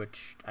heard,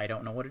 which I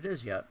don't know what it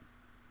is yet.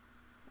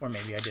 Or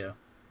maybe I do.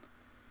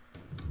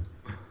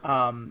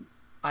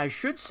 I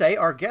should say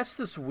our guest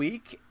this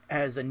week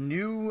has a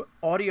new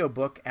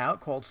audiobook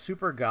out called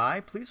Super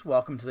Guy. Please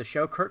welcome to the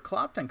show Kurt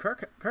Clopton.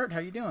 Kurt, how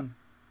you doing?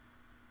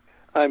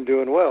 I'm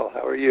doing well.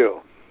 How are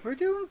you? We're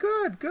doing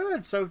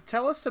good. So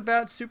tell us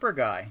about Super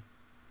Guy.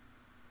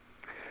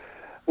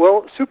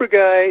 Well, Super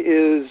Guy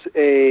is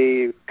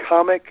a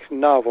comic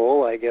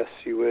novel, I guess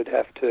you would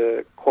have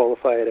to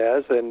qualify it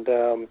as,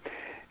 and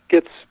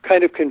gets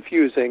kind of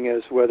confusing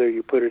as whether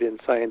you put it in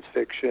science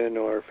fiction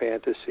or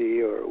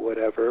fantasy or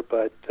whatever,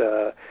 but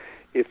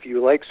if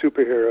you like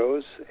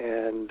superheroes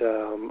and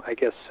I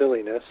guess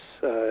silliness,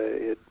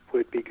 it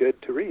would be good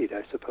to read,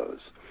 I suppose.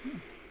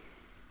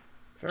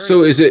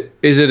 So is it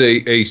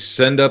a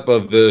send-up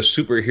of the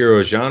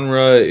superhero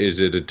genre? Is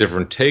it a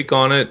different take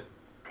on it?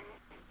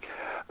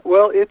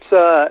 Well, it's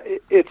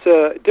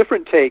a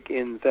different take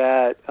in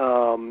that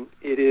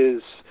it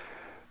is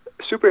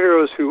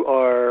superheroes who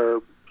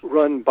are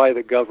run by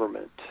the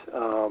government.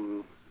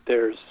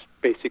 There's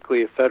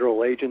basically a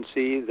federal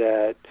agency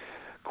that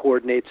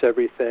coordinates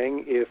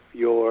everything. If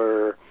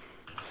your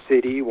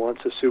city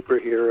wants a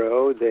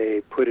superhero,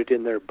 they put it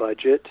in their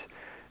budget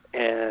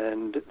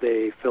and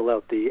they fill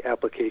out the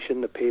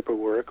application, the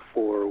paperwork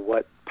for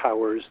what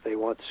powers they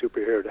want the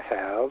superhero to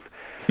have.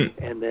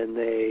 And then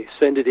they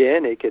send it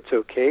in, it gets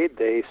okayed,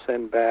 they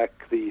send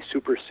back the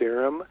super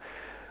serum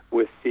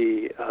with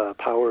the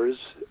powers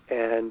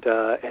and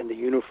the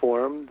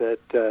uniform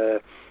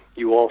that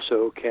you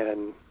also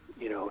can,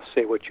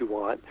 say what you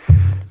want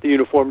the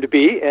uniform to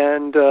be,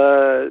 and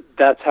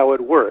that's how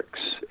it works.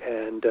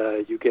 And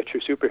you get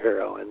your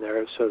superhero, and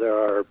there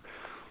are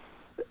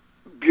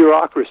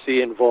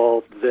bureaucracy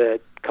involved that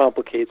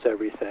complicates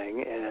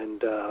everything.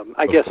 And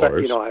I guess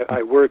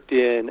I worked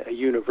in a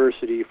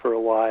university for a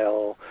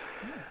while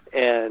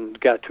and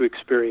got to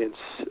experience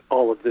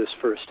all of this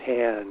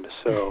firsthand.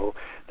 So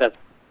that's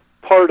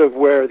part of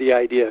where the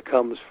idea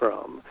comes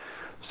from.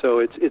 So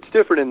it's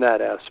different in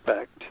that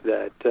aspect,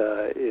 that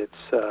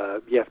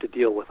you have to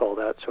deal with all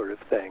that sort of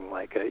thing.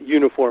 Like a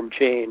uniform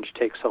change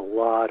takes a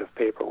lot of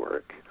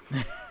paperwork.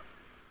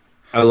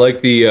 I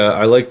like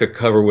the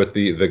cover with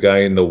the guy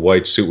in the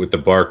white suit with the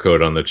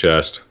barcode on the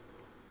chest.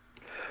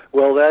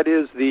 Well, that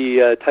is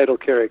the title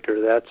character.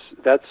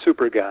 That's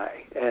Super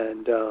Guy,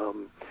 and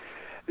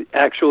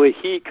actually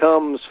he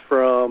comes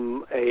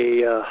from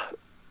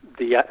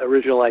the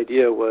original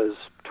idea was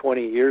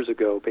 20 years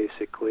ago,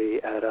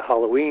 basically, at a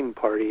Halloween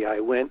party. I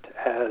went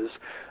as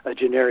a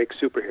generic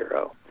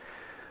superhero.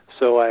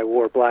 So I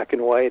wore black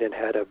and white and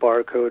had a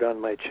barcode on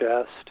my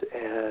chest,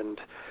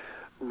 and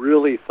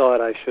really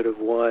thought I should have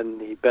won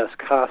the best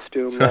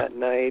costume that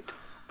night,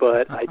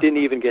 but I didn't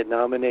even get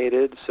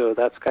nominated, so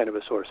that's kind of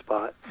a sore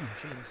spot.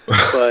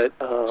 But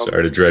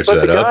sorry to dredge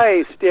that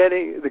up.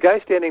 The guy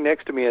standing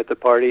next to me at the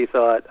party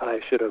thought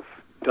I should have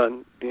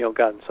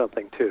gotten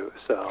something too.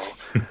 So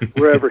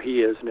wherever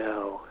he is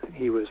now,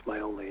 he was my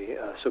only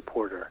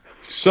supporter.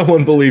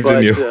 Someone believed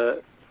in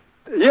you.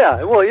 Yeah,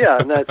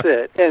 and that's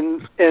it.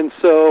 And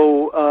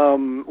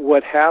so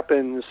what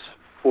happens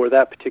for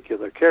that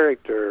particular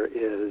character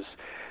is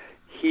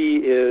he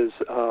is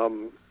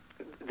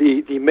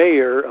the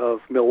mayor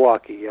of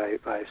Milwaukee.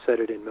 I said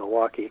it in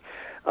Milwaukee.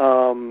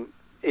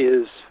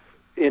 Is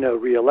in a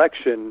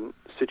re-election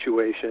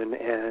situation,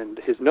 and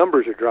his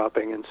numbers are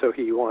dropping, and so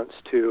he wants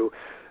to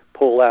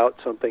pull out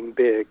something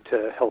big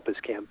to help his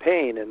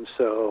campaign. And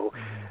so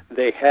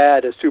they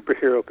had a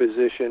superhero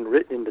position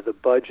written into the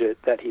budget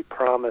that he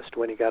promised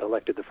when he got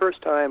elected the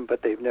first time,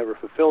 but they've never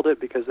fulfilled it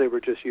because they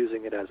were just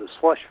using it as a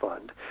slush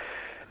fund.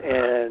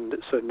 And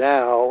so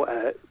now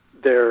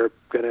they're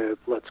going to,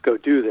 let's go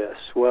do this.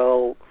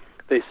 Well,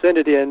 they sent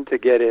it in to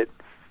get it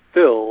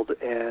filled,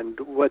 and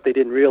what they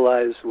didn't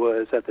realize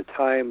was at the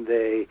time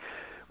they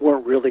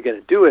weren't really going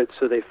to do it,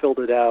 so they filled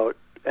it out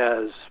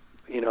as,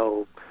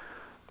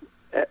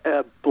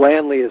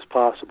 blandly as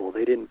possible.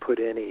 They didn't put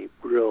any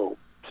real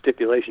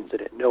stipulations in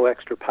it. No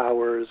extra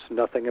powers,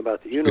 nothing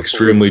about the uniform.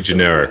 Extremely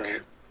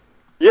generic.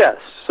 Yes.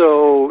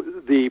 So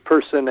the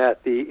person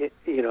at the,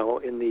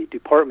 in the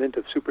Department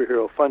of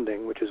Superhero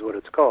Funding, which is what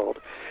it's called,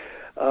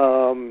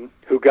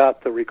 who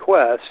got the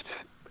request,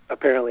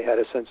 apparently had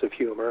a sense of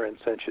humor and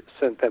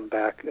sent them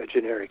back a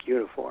generic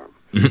uniform.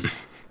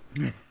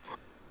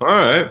 All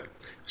right.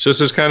 So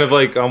this is kind of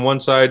like on one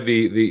side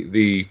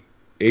the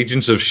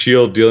Agents of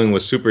S.H.I.E.L.D. dealing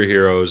with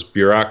superheroes,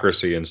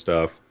 bureaucracy and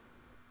stuff.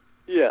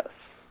 Yes.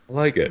 I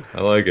like it.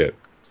 I like it.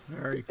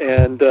 Very cool.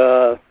 And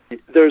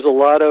there's a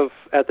lot of,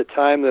 at the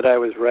time that I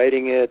was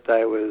writing it,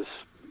 I was,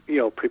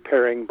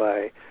 preparing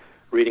by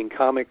reading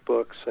comic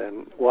books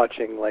and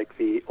watching like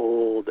the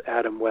old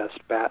Adam West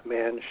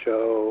Batman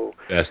show.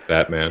 Best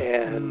Batman.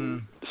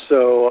 And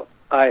so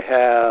I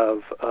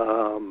have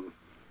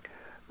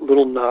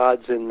little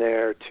nods in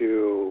there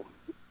to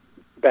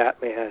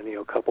Batman,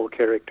 a couple of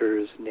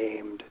characters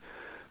named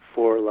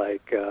for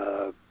like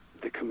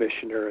the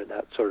commissioner and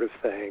that sort of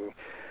thing.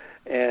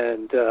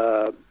 And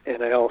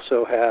I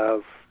also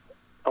have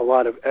a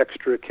lot of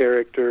extra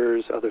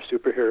characters, other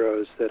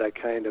superheroes that I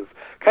kind of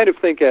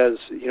think as,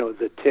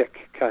 the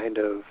Tick kind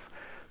of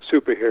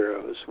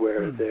superheroes,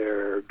 where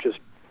they're just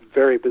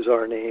very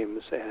bizarre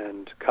names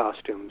and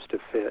costumes to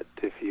fit.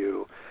 If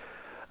you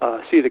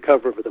see the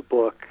cover of the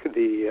book,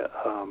 the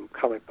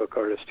comic book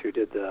artist who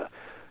did the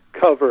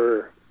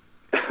cover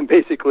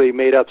basically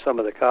made up some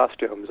of the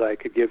costumes. I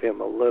could give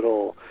him a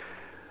little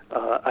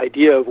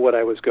idea of what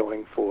I was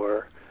going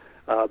for,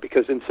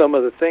 because in some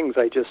of the things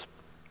I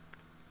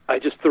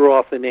just threw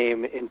off the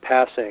name in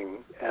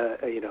passing,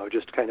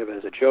 just kind of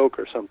as a joke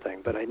or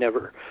something, but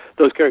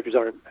those characters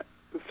aren't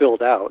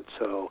filled out,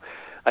 so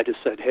I just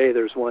said, hey,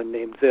 there's one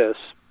named this,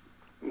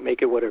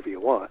 make it whatever you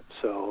want.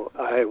 So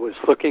I was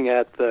looking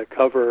at the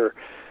cover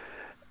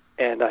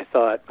and I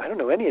thought, I don't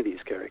know any of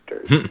these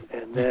characters.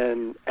 And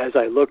then as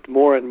I looked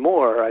more and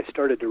more, I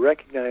started to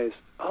recognize,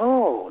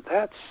 oh,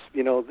 that's,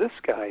 this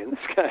guy and this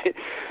guy.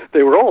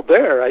 They were all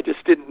there. I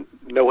just didn't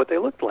know what they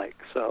looked like.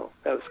 So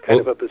that was kind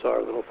of a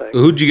bizarre little thing.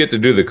 Who'd you get to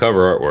do the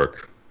cover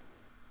artwork?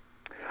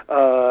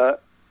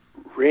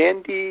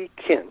 Randy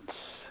Kintz.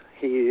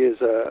 He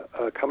is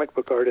a comic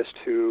book artist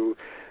who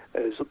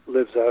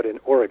lives out in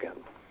Oregon.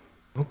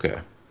 Okay.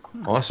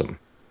 Awesome.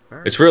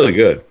 It's really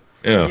good.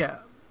 Yeah. Yeah.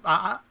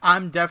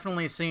 I'm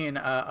definitely seeing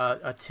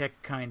a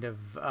Tick kind of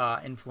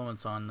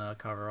influence on the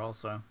cover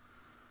also.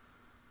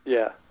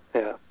 Yeah.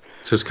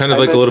 So it's kind of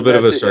like a little bit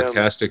of a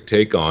sarcastic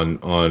take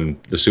on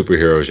the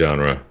superhero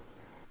genre.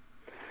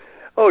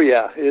 Oh,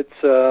 yeah. It's,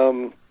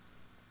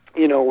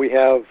 we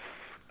have,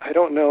 I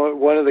don't know,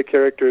 one of the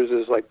characters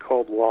is like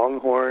called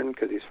Longhorn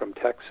because he's from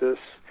Texas.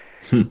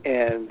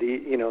 And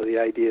the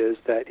idea is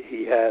that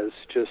he has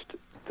just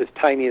the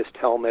tiniest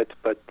helmet,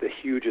 but the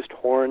hugest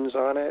horns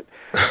on it.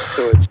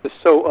 So it's just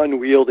so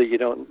unwieldy.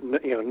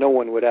 No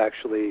one would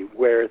actually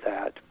wear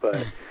that,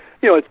 but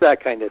it's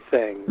that kind of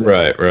thing.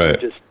 Right.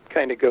 Just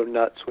kind of go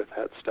nuts with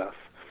that stuff.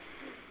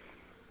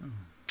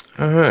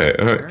 All right.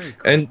 Cool.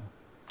 And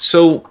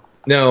so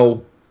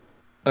now,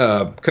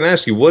 can I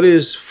ask you, what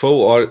is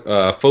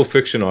faux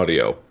fiction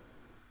audio?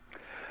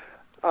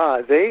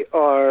 They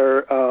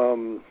are.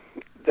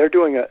 They're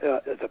doing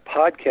the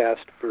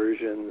podcast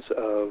versions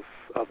of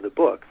the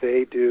book.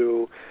 They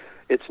do.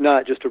 It's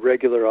not just a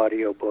regular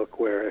audio book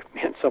where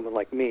someone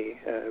like me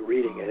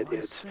reading it.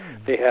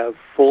 They have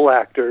full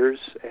actors,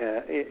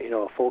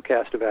 a full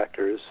cast of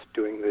actors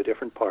doing the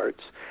different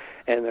parts,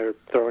 and they're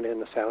throwing in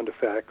the sound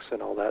effects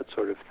and all that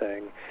sort of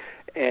thing.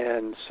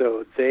 And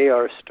so they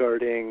are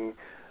starting,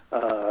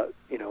 a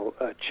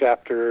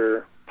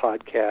chapter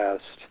podcast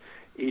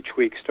each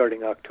week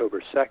starting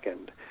October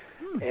 2nd,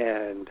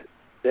 and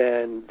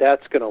then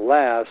that's going to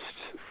last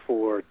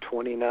for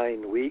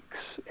 29 weeks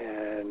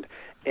and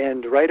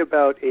right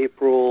about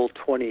April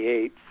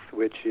 28th,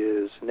 which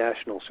is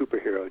National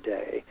Superhero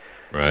Day.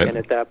 Right. And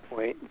at that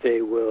point,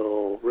 they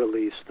will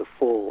release the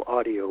full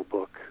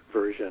audiobook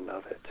version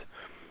of it.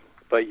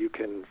 But you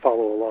can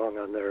follow along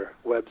on their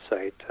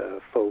website,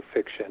 Faux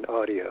Fiction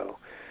Audio,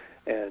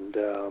 and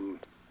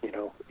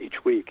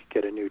each week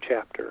get a new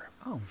chapter.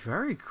 Oh,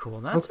 very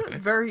cool. That's a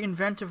very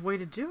inventive way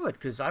to do it,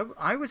 because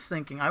I was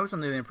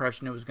under the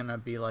impression it was going to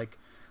be like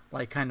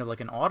kind of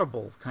like an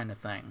Audible kind of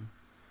thing,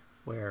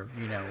 where,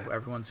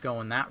 everyone's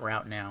going that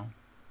route now.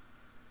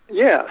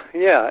 Yeah,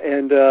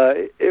 and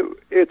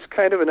it's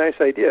kind of a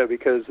nice idea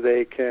because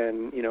they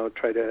can,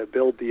 try to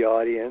build the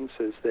audience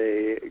as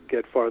they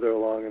get farther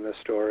along in the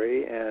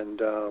story,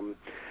 and, and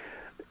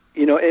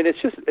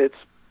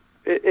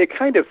it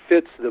kind of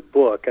fits the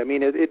book. I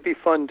mean, it'd be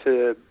fun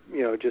to,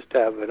 just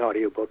have an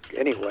audiobook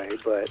anyway,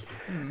 but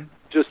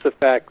just the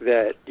fact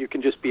that you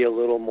can just be a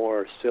little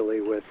more silly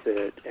with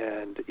it.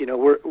 And,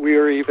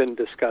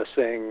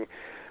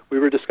 we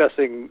were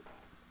discussing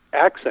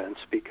accents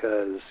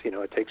because,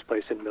 it takes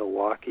place in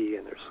Milwaukee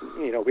and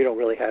there's, we don't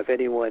really have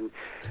anyone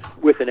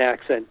with an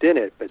accent in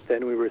it. But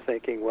then we were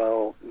thinking,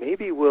 well,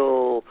 maybe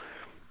we'll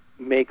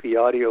make the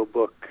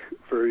audiobook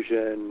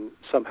version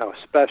somehow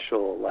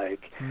special,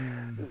 like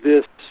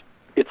this.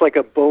 It's like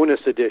a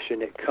bonus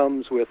edition. It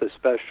comes with a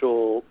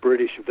special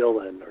British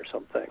villain or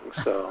something.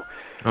 So,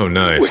 oh,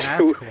 nice.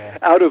 That's cool.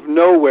 Out of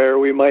nowhere,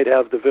 we might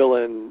have the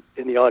villain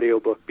in the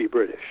audiobook be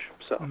British.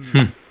 So,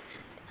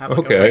 have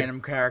like a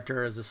random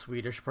character as a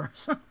Swedish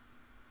person.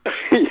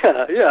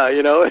 Yeah,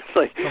 it's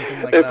like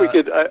something like if that. we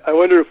could. I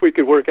wonder if we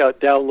could work out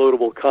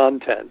downloadable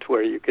content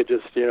where you could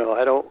just,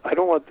 I don't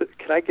want the.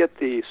 Can I get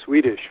the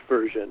Swedish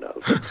version of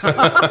it?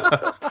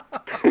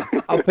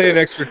 I'll pay an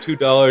extra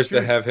 $2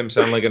 to have him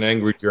sound like an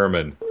angry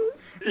German.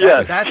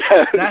 Yes.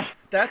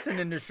 That's an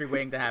industry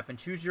waiting to happen.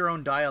 Choose your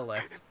own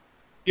dialect.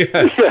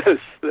 Yeah. Yes,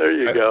 there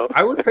you go.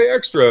 I would pay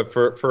extra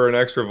for an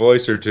extra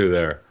voice or two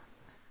there.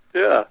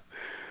 Yeah.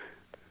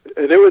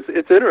 And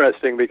it's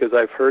interesting because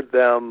I've heard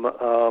them,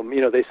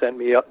 they sent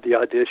me up the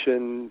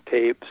audition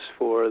tapes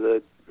for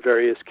the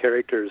various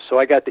characters. So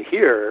I got to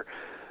hear,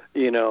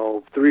 3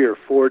 or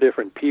 4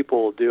 different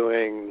people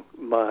doing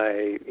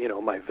my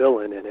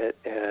villain in it,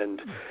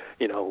 and,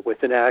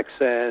 with an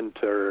accent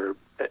and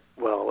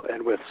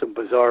with some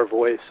bizarre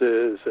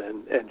voices,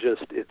 and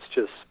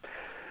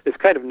it's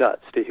kind of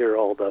nuts to hear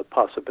all the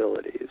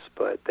possibilities,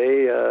 but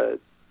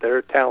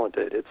they're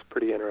talented. It's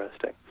pretty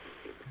interesting.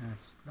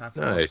 That's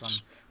nice.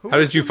 Awesome. How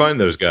did you find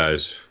those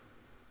guys?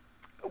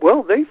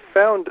 Well, they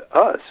found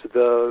us.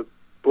 The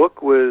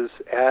book was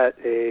at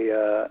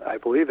I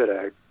believe at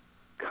a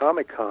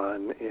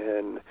Comic-Con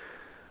in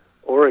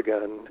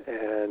Oregon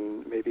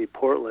and maybe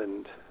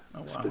Portland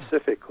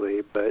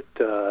specifically, but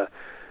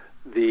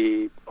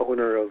the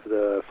owner of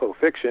the faux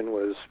fiction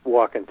was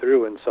walking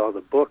through and saw the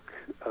book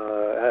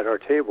at our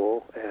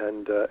table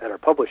and at our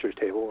publisher's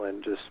table,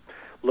 and just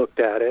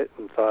looked at it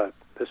and thought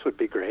this would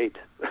be great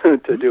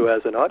to do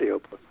as an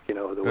audiobook,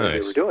 the way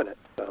they were doing it.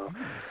 So,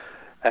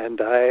 and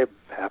I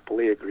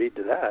happily agreed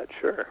to that.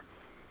 Sure.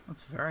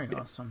 That's very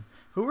awesome.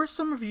 Who were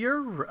some of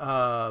your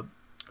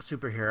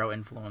superhero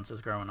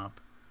influences growing up?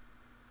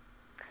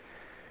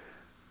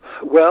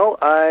 Well,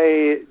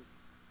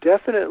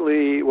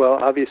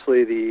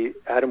 obviously the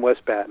Adam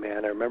West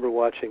Batman. I remember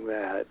watching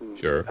that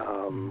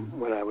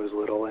when I was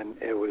little, and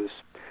it was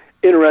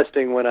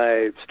interesting when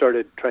I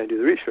started trying to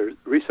do the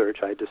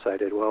research. I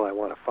decided, well, I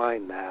want to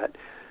find that.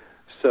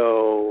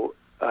 So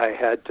I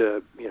had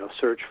to,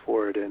 search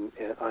for it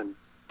on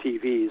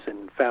TVs,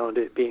 and found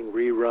it being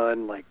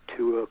rerun like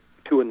 2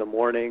 in the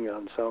morning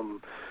on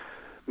some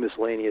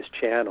miscellaneous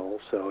channel.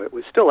 So it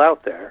was still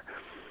out there.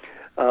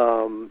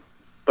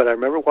 But I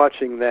remember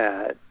watching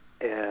that,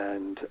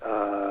 and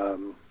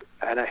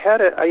I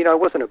had I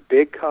wasn't a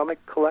big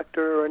comic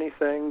collector or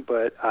anything,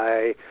 but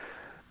I,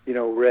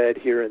 read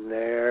here and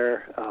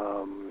there.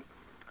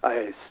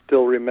 I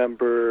still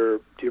remember.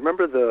 Do you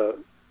remember the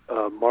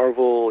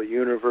Marvel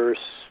Universe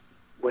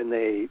when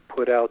they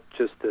put out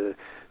just the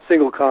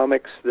single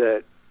comics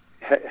that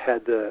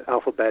had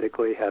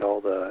alphabetically had all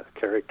the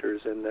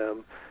characters in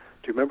them?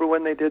 Do you remember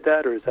when they did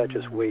that, or is that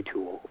just way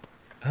too old?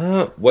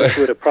 This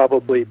would have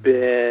probably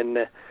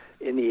been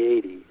in the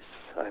 80s,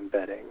 I'm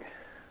betting.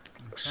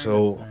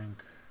 So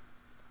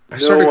I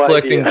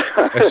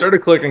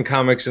started collecting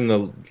comics in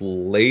the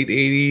late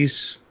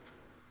 80s. I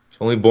was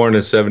only born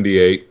in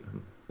 78,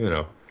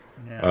 Yeah,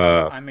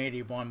 I'm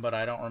 81, but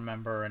I don't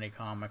remember any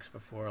comics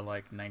before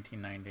like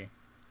 1990.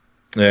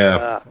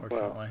 Yeah.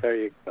 Well, there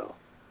you go.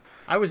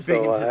 I was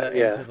big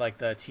into like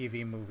the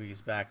TV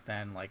movies back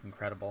then, like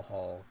Incredible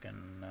Hulk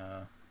and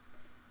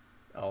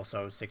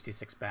also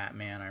 66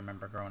 Batman. I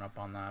remember growing up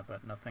on that,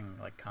 but nothing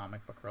like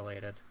comic book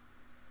related.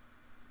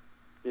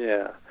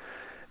 Yeah.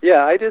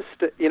 I just,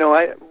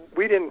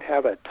 we didn't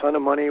have a ton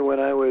of money when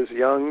I was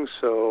young,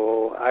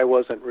 so I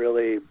wasn't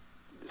really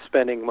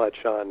spending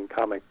much on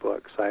comic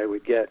books. I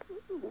would get,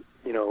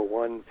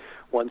 one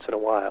once in a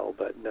while,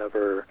 but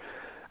never.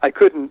 I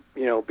couldn't,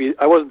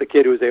 I wasn't the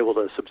kid who was able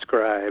to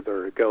subscribe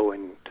or go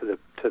into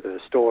the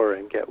store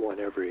and get one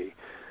every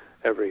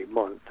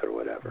month or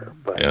whatever.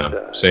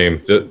 But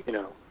same.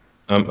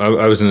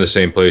 I was in the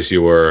same place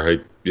you were.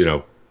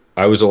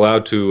 I was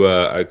allowed to.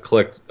 I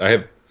collect.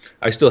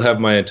 I still have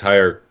my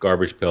entire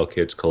Garbage Pail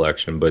Kids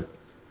collection, but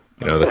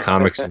the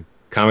comics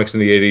in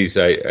the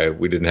 80s,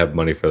 we didn't have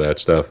money for that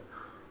stuff.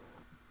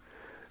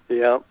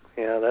 Yeah,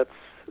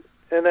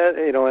 and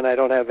I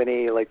don't have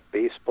any like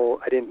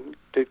baseball.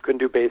 Couldn't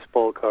do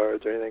baseball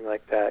cards or anything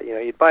like that.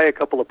 You'd buy a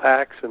couple of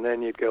packs and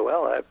then you'd go,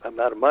 well, I'm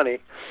out of money.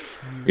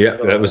 Yeah,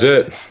 so, that was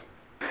it.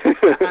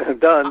 I'm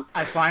done.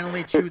 I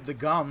finally chewed the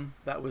gum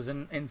that was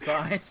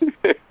inside.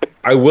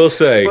 I will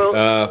say,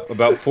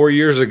 about 4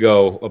 years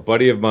ago, a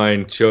buddy of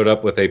mine showed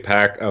up with a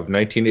pack of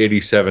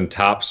 1987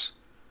 Topps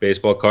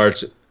baseball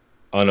cards,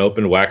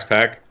 unopened wax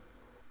pack,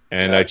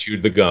 and I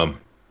chewed the gum.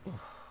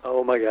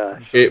 Oh my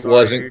gosh! It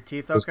wasn't. Your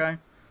teeth okay?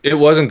 It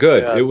wasn't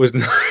good. Yeah. It was.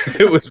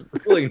 It was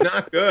really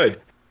not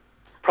good.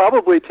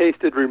 Probably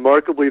tasted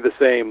remarkably the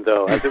same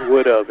though, as it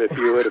would have if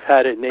you would have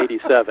had it in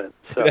 '87.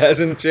 So. It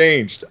hasn't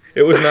changed.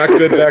 It was not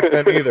good back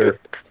then either.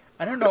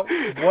 I don't know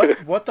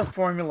what the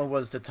formula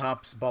was to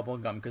Topps bubble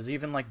gum, because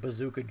even like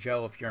Bazooka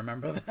Joe, if you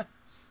remember that.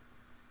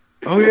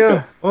 Oh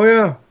yeah.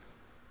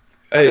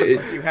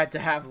 Like you had to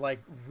have like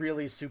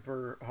really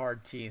super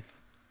hard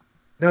teeth.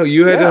 No,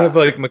 you had to have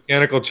like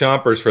mechanical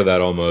chompers for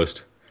that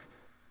almost.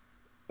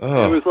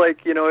 Oh. It was like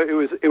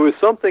it was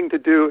something to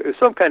do. It was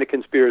some kind of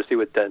conspiracy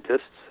with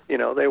dentists.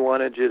 They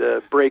wanted you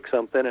to break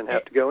something and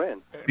have to go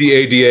in. The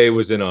ADA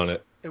was in on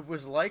it. It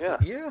was like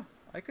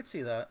I could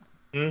see that.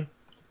 Hmm.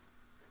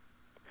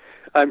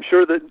 I'm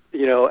sure that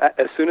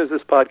as soon as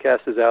this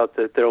podcast is out,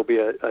 that there'll be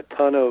a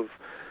ton of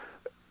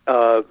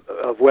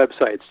of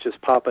websites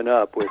just popping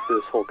up with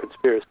this whole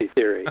conspiracy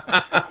theory.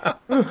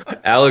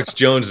 Alex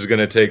Jones is going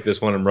to take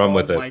this one and run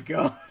with it. Oh my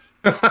god.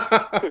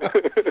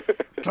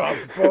 Top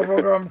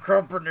bubblegum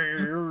company.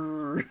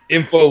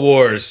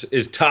 InfoWars.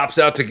 Is Tops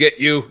out to get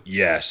you?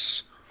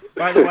 Yes.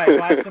 By the way,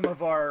 buy some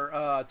of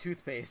our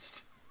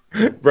toothpaste.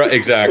 Right,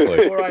 exactly.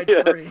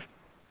 Fluoride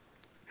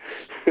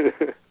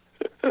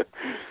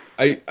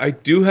free. I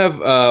do have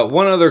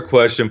one other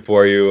question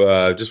for you.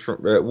 Just from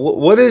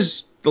what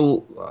is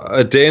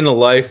a day in the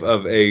life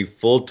of a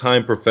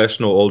full-time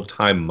professional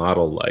old-time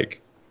model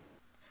like?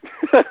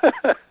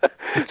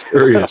 I'm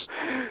curious.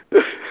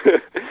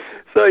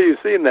 So you've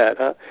seen that,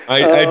 huh?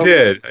 I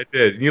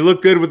did. You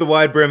look good with the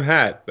wide brim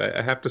hat,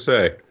 I have to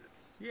say.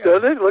 Yeah.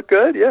 Does it look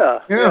good? Yeah,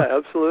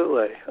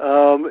 absolutely.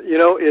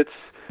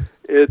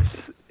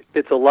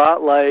 It's a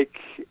lot like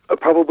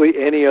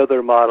probably any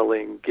other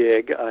modeling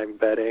gig, I'm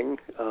betting,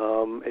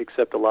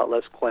 except a lot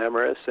less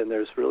glamorous, and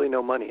there's really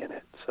no money in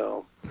it.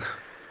 So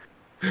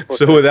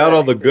without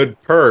all the good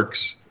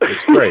perks,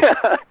 it's great.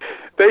 Yeah.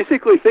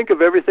 Basically, think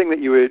of everything that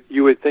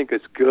you would think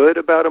is good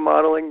about a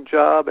modeling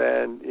job,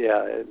 and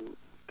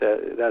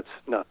that's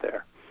not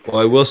there. Well,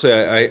 I will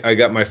say I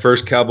got my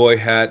first cowboy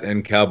hat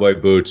and cowboy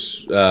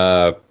boots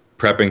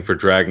prepping for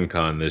Dragon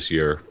Con this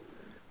year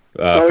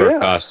for a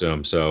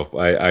costume. So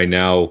I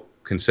now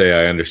can say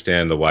I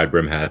understand the wide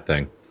brim hat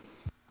thing.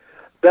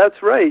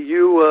 That's right.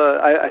 You,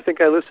 I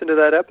think I listened to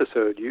that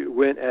episode. You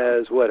went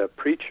as a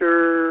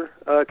preacher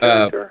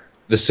character?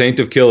 The Saint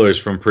of Killers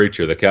from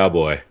Preacher, the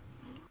cowboy.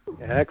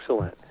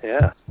 Excellent.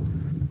 Yeah.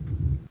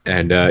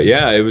 And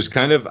it was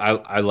kind of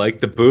I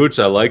like the boots,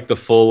 I like the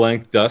full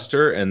length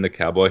duster and the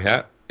cowboy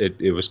hat.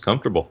 It was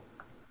comfortable.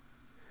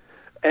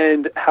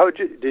 And how'd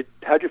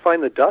you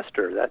find the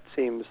duster? That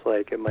seems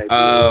like it might be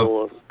a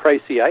little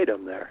pricey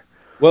item there.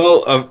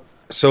 Well,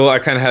 so I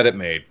kind of had it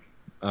made.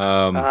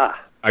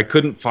 I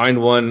couldn't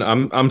find one.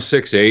 I'm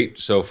 6'8",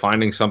 so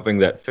finding something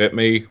that fit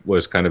me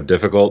was kind of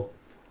difficult.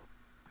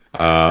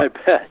 I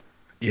bet.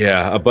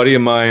 Yeah, a buddy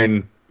of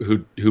mine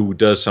who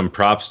does some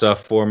prop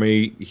stuff for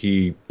me,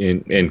 he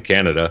in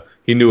Canada,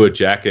 he knew a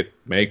jacket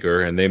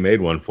maker and they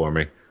made one for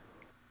me.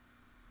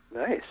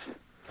 Nice.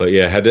 So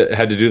yeah, had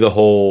to do the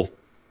whole,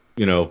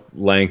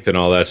 length and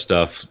all that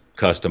stuff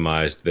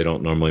customized. They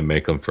don't normally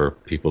make them for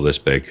people this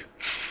big.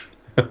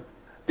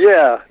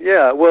 Yeah.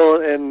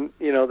 Well, and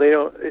they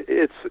don't.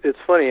 It's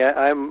funny.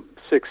 I'm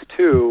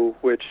 6'2",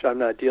 which I'm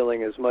not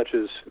dealing as much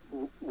as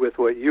with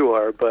what you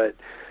are, but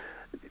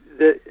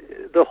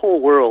the whole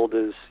world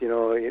is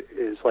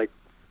like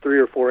 3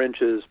 or 4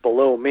 inches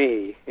below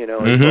me. As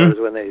far as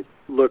when they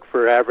look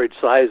for average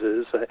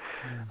sizes,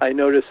 I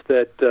noticed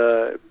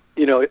that.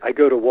 I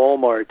go to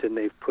Walmart and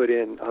they've put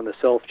in on the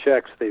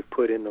self-checks, they've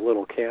put in the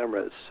little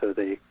cameras so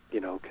they,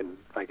 can,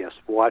 I guess,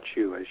 watch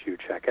you as you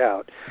check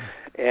out.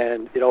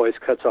 And it always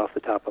cuts off the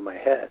top of my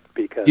head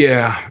because...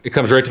 Yeah, it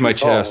comes right to my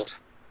chest.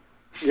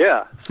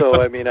 Yeah,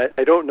 so,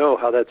 I don't know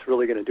how that's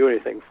really going to do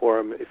anything for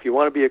them. If you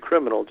want to be a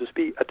criminal, just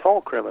be a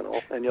tall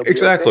criminal and you'll be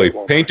exactly.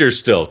 Okay. Painter's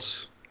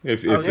stilts.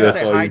 If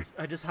that's all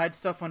I just hide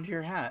stuff under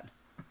your hat.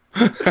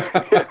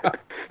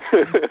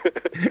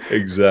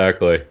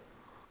 Exactly.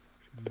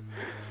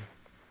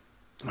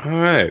 All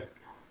right.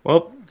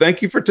 Well,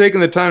 thank you for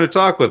taking the time to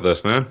talk with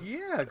us, man.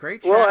 Yeah,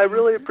 great chat. Well, I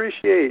really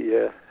appreciate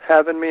you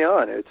having me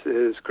on.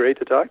 It's great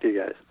to talk to you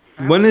guys.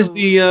 Absolutely. When is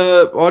the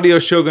audio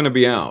show going to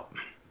be out?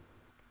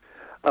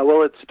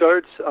 Well, it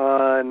starts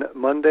on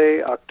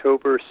Monday,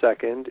 October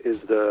 2nd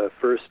is the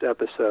first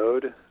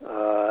episode,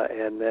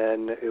 and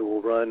then it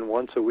will run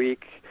once a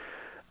week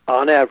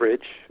on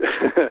average,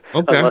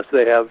 unless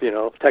they have,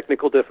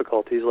 technical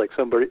difficulties, like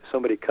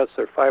somebody cuts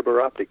their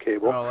fiber optic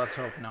cable. Oh, let's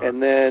hope not.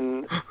 And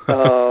then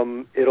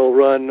it'll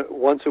run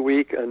once a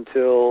week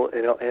until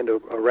end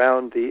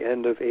around the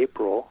end of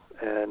April,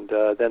 and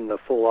then the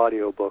full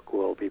audio book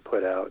will be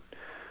put out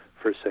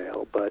for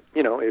sale. But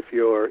if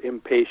you're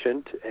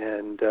impatient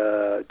and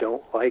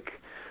don't like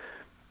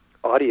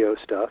audio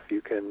stuff,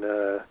 you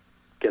can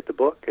get the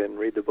book and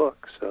read the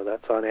book. So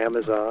that's on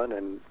Amazon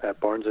and at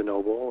Barnes &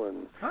 Noble.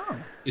 And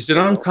is it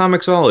on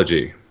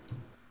Comixology?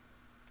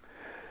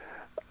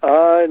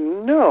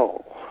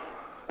 No,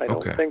 I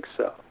don't think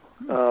so.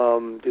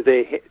 Do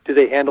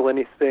they handle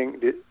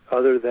anything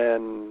other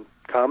than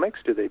comics?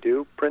 Do they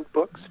do print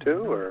books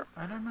too, or?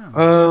 I don't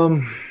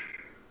know.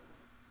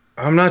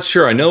 I'm not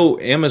sure. I know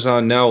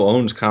Amazon now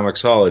owns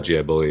Comixology,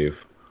 I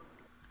believe.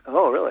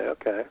 Oh, really?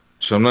 Okay.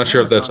 So I'm not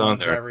sure if that's on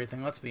there.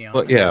 Everything. Let's be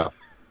honest. But yeah.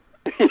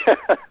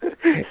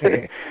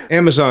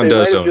 Amazon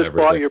does own everything. They just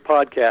bought your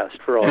podcast,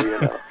 for all you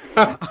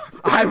know.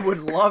 I would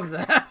love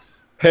that.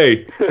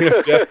 Hey,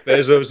 Jeff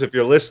Bezos, if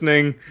you're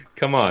listening,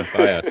 come on,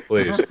 buy us,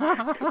 please.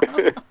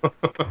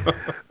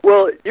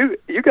 Well,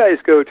 you guys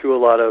go to a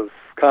lot of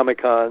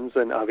Comic-Cons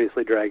and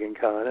obviously Dragon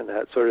Con and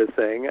that sort of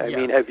thing. I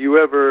mean, have you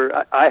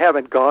ever... I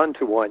haven't gone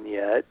to one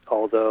yet,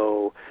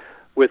 although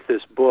with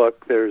this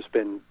book there's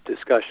been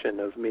discussion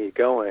of me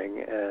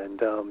going. And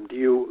do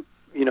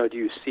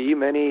you see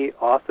many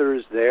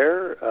authors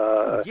there?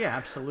 Yeah,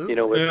 absolutely.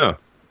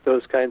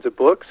 those kinds of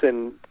books?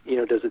 And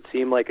does it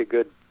seem like a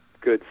good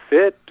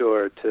fit,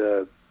 or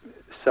to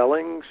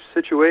selling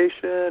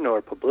situation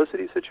or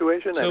publicity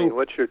situation? I mean,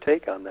 what's your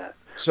take on that?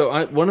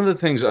 So one of the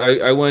things,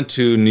 I went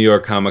to New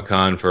York Comic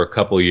Con for a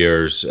couple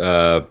years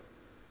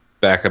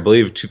back, I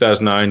believe,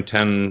 2009,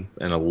 10,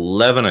 and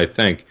 11, I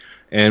think.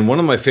 And one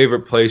of my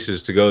favorite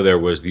places to go there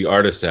was the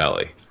Artist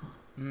Alley.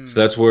 So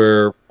that's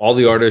where all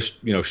the artists,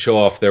 show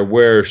off their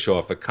wares, show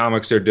off the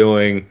comics they're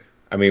doing.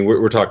 I mean,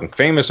 we're talking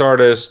famous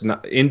artists,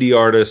 indie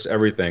artists,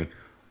 everything.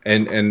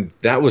 And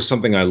that was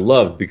something I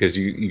loved, because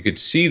you could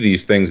see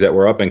these things that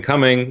were up and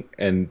coming,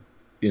 and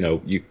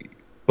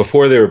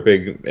before they were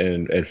big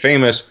and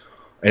famous,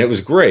 and it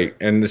was great.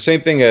 And the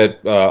same thing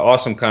at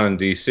AwesomeCon in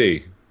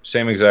DC,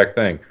 same exact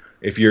thing.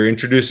 If you're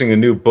introducing a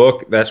new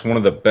book, that's one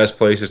of the best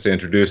places to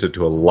introduce it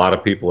to a lot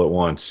of people at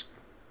once.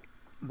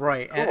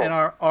 Right, cool. And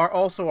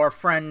our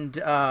friend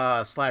 /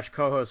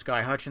 co-host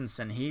Guy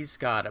Hutchinson, he's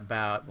got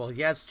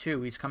he has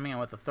 2. He's coming out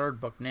with a 3rd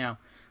book now,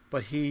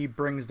 but he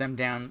brings them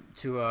down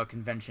to a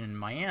convention in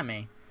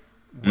Miami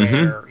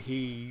where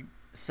he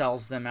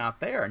sells them out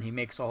there, and he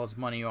makes all his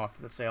money off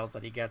the sales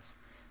that he gets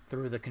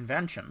through the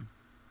convention.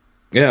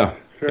 Yeah,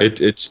 sure.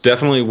 It's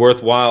definitely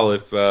worthwhile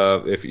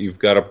if you've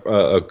got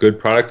a good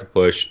product to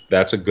push.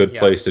 That's a good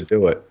place to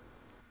do it.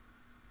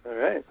 All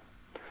right,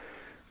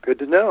 good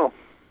to know.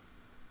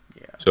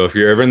 Yeah. So if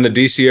you're ever in the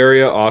DC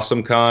area,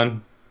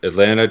 AwesomeCon,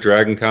 Atlanta,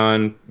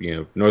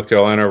 DragonCon, North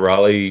Carolina,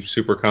 Raleigh,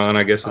 SuperCon,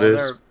 I guess it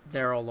is.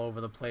 They're all over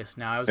the place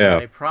now. I was going to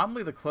say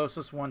probably the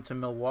closest one to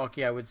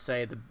Milwaukee, I would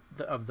say,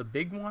 of the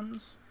big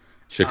ones.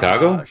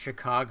 Chicago?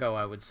 Chicago,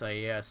 I would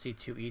say, yeah,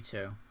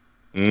 C2E2.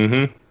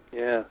 Mm-hmm.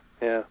 Yeah.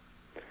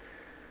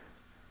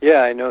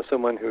 Yeah, I know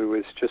someone who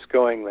was just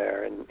going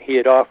there, and he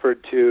had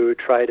offered to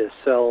try to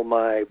sell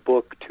my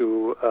book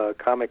to a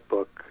comic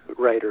book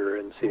writer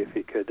and see if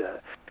he could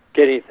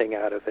get anything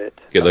out of it.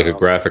 Get like a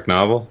graphic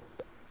novel?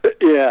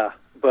 Yeah,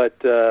 but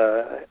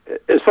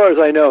as far as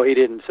I know, he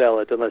didn't sell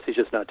it, unless he's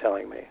just not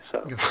telling me.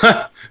 So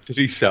did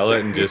he sell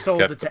it and he just sold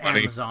kept it to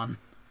money? Amazon?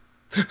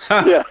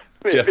 Yeah,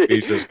 Jeff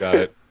Bezos got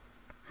it.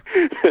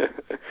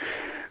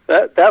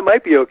 That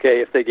might be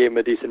okay if they gave him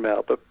a decent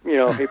amount, but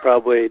he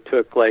probably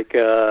took like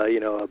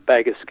a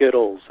bag of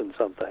Skittles and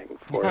something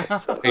for it.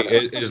 So.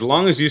 Hey, as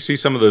long as you see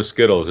some of those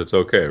Skittles, it's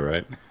okay,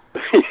 right?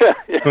 yeah,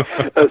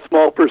 a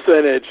small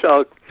percentage,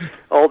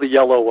 all the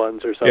yellow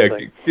ones or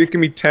something. Yeah, give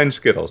me 10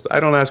 Skittles. I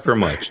don't ask for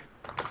much.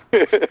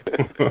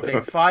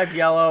 Take 5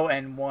 yellow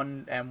and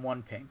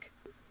one pink.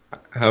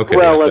 Okay.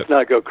 Well, let's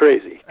not go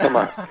crazy. Come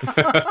on.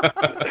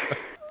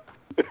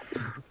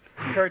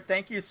 Kurt,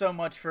 thank you so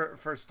much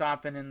for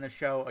stopping in the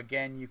show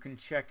again. You can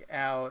check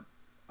out.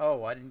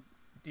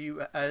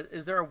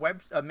 Is there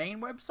a main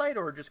website,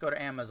 or just go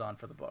to Amazon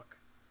for the book?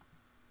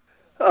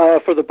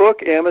 For the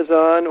book,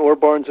 Amazon or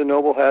Barnes &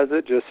 Noble has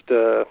it. Just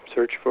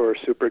search for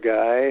Super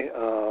Guy.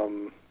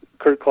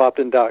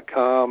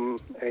 KurtClopton.com.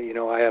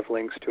 I have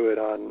links to it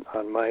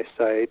on my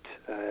site.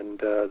 And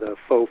the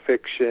faux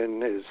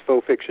fiction is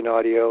Faux Fiction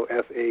Audio,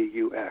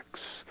 FAUX.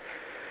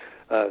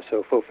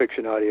 So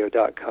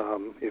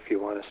FauxFictionAudio.com if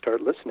you want to start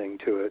listening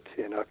to it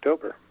in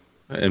October.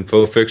 And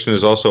Faux Fiction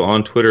is also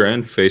on Twitter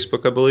and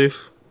Facebook, I believe?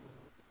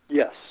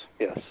 Yes.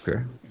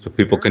 Okay. So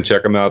people can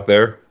check them out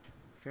there?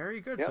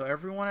 Very good. Yep. So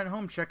everyone at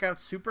home, check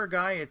out Super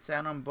Guy. It's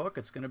out on book.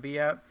 It's going to be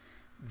out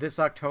this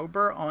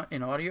October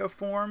in audio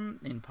form,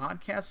 in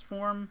podcast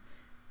form.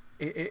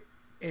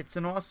 It's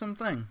an awesome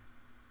thing.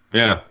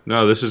 Yeah.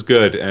 No, this is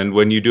good. And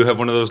when you do have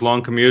one of those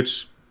long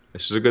commutes,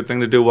 this is a good thing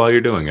to do while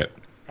you're doing it.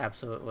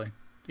 Absolutely.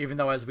 Even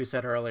though, as we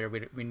said earlier,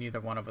 we neither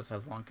one of us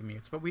has long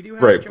commutes, but we do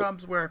have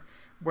jobs where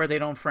they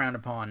don't frown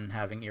upon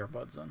having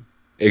earbuds on.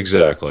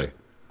 Exactly.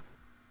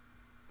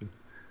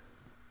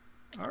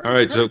 All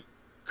right. So,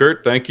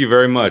 Kurt, thank you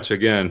very much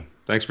again.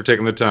 Thanks for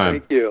taking the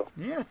time. Thank you.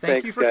 Yeah,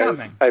 thanks you for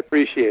coming. I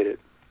appreciate it.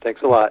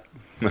 Thanks a lot.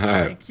 All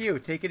right. Thank you.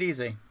 Take it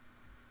easy.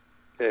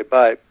 Okay,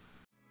 bye.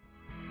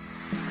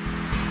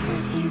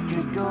 If you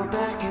could go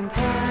back in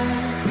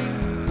time,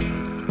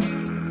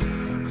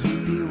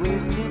 you'd be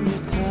wasting your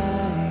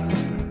time.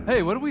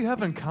 Hey, what do we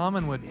have in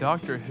common with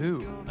Doctor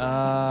Who?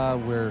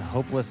 We're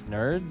hopeless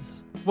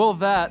nerds? Well,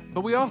 that,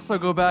 but we also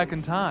go back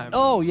in time.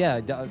 Oh, yeah,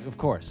 of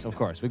course.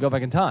 We go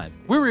back in time.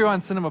 We're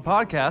Rewind Cinema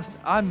Podcast.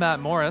 I'm Matt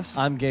Morris.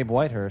 I'm Gabe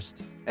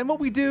Whitehurst. And what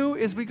we do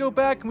is we go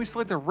back and we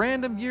select a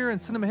random year in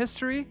cinema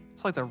history,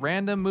 select a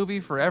random movie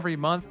for every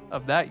month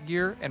of that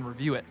year, and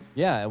review it.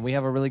 Yeah, and we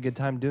have a really good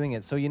time doing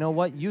it. So you know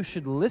what? You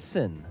should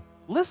listen.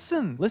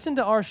 Listen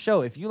to our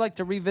show. If you like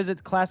to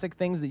revisit classic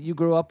things that you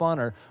grew up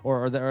on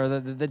or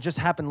that just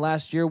happened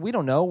last year, we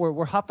don't know.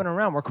 We're hopping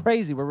around. We're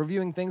crazy. We're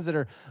reviewing things that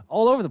are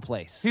all over the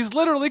place. He's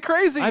literally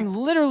crazy. I'm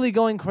literally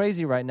going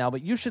crazy right now,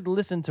 but you should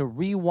listen to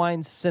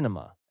Rewind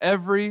Cinema.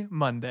 Every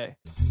Monday.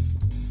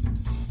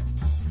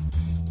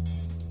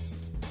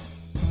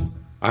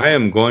 I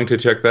am going to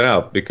check that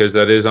out because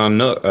that is on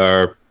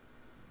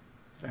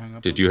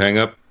Did you hang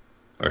up?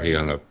 Or he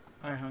hung up?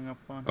 I hung up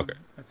on Okay. him,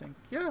 I think.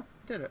 Yeah, I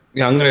did it.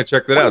 Yeah, I'm going to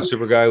check that out.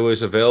 Super Guy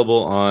was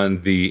available on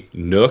the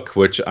Nook,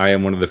 which I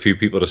am one of the few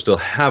people to still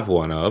have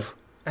one of.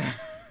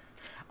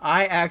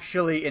 I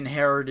actually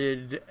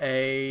inherited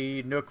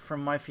a Nook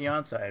from my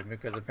fiance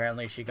because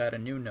apparently she got a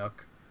new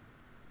Nook.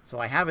 So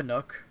I have a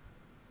Nook.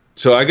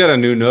 So I got a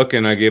new Nook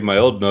and I gave my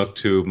old Nook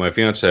to my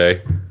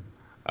fiance.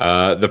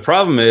 The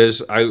problem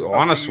is I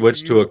want to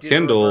switch to a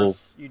Kindle.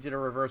 You did a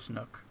reverse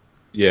Nook.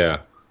 Yeah.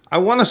 I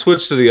want to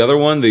switch to the other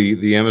one,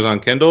 the Amazon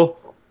Kindle.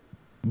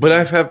 But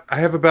I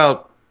have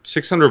about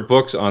 600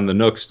 books on the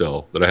Nook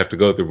still that I have to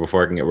go through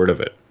before I can get rid of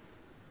it.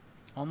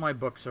 All my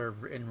books are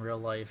in real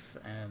life,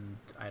 and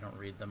I don't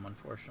read them,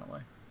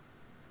 unfortunately.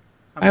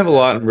 I have a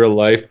lot in real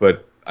life,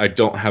 but I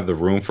don't have the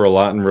room for a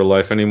lot in real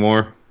life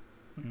anymore.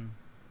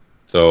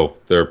 So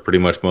they're pretty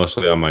much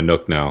mostly on my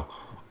Nook now.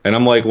 And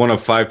I'm like one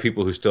of 5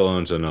 people who still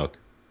owns a Nook.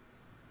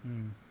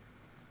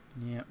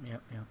 Yep.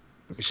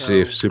 Let me see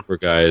if Super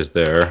Guy is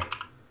there.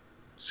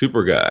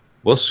 Super Guy.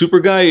 Well, Super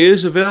Guy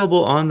is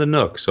available on the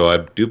Nook, so I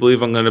do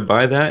believe I'm going to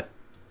buy that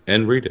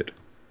and read it.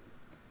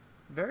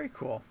 Very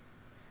cool.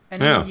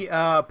 Any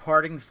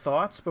parting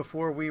thoughts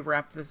before we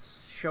wrap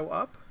this show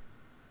up?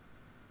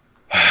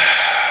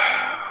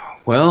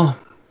 Well,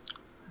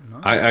 no.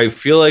 I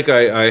feel like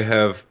I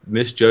have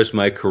misjudged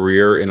my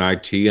career in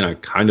IT, and I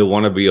kind of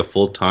want to be a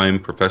full-time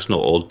professional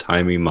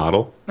old-timey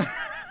model.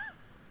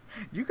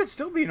 You could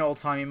still be an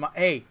old-timey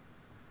Hey,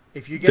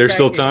 if you get There's that,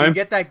 still if time? you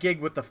get that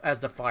gig with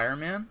as the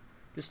fireman,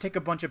 just take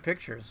a bunch of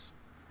pictures.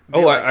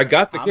 Oh, like, I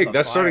got the gig.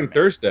 That's starting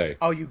Thursday.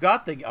 Oh, you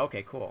got the...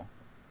 Okay, cool.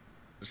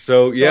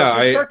 So yeah,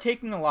 I start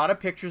taking a lot of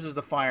pictures as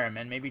the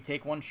fireman. Maybe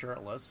take one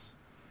shirtless.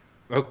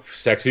 Oh,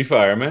 sexy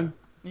fireman.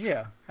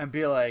 Yeah, and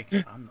be like,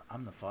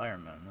 I'm the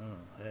fireman. Oh,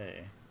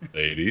 hey.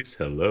 Ladies,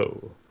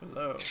 hello.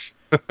 Hello.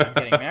 I'm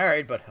getting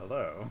married, but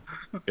hello.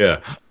 Yeah,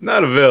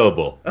 not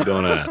available.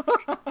 Don't ask.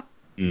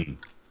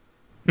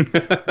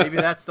 Maybe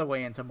that's the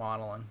way into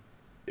modeling.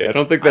 Yeah, I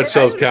don't think that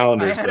sells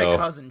calendars. I had though. A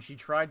cousin. She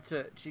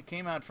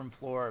came out from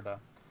Florida.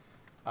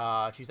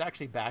 She's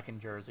actually back in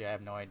Jersey. I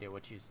have no idea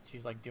what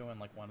she's like doing,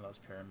 like one of those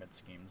pyramid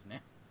schemes now.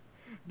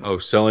 Oh,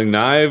 selling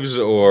knives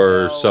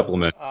or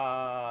supplements?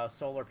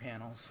 Solar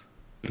panels.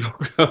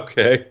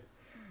 Okay.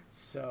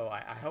 So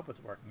I hope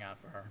it's working out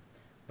for her.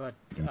 But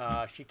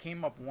she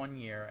came up one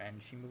year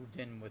and she moved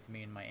in with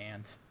me and my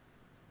aunt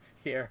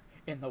here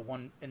in the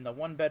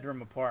one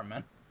bedroom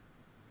apartment.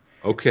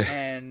 Okay.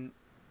 And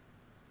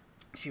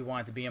she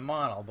wanted to be a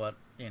model, but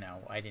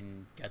I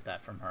didn't get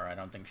that from her. I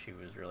don't think she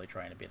was really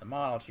trying to be the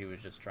model. She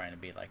was just trying to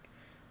be like,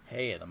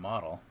 hey, the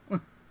model.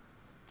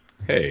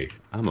 Hey,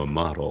 I'm a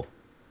model.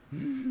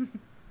 Do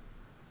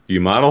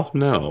you model?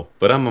 No,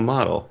 but I'm a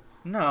model.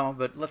 No,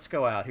 but let's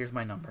go out. Here's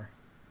my number.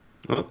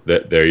 Oh,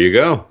 there you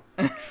go.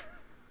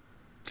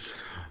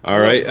 All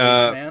right.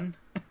 Man.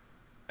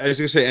 I was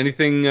going to say,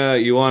 anything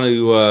you want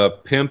to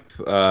pimp,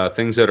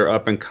 things that are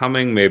up and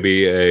coming,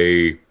 maybe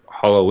a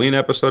Halloween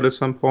episode at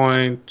some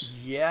point?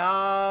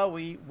 Yeah,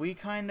 we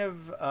kind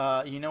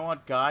of, you know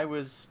what, Guy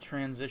was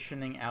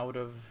transitioning out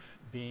of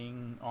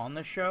being on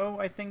the show,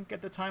 I think,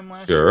 at the time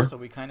last year, so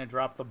we kind of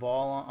dropped the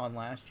ball on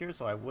last year,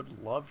 so I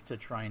would love to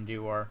try and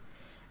do our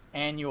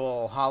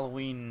annual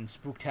Halloween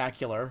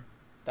spooktacular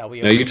that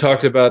we... Now, you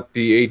talked about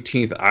the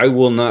 18th. I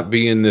will not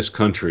be in this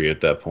country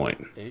at that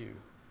point. Ew.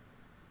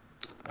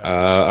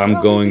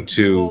 I'm going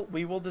to...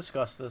 We will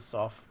discuss this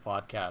off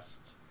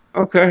podcast.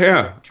 Okay,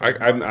 yeah.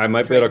 I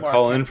might be able to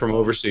call in from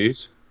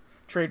overseas.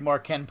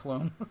 Trademark Ken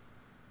Plume.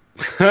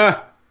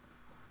 A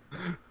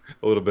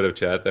little bit of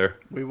chat there.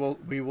 We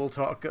will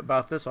talk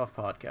about this off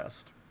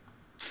podcast.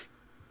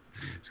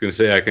 I was going to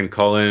say I can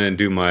call in and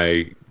do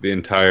the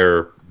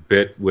entire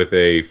bit with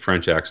a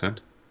French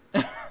accent.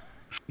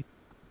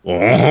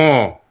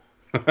 Oh,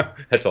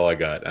 that's all I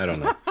got. I don't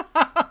know.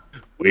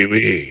 Oui,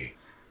 oui.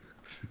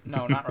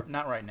 No,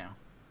 not right now.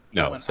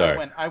 No,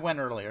 sorry. I went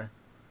earlier.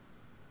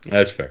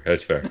 That's fair.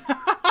 That's fair.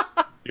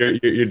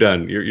 You're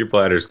done. Your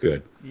bladder's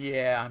good.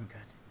 Yeah, I'm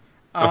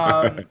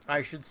good.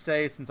 I should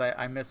say, since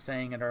I missed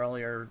saying it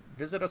earlier,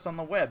 visit us on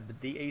the web,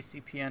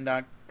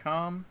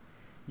 theacpn.com.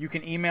 You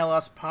can email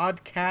us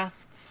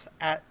podcasts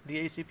at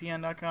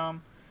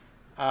theacpn.com.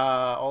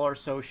 All our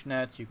social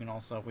nets. You can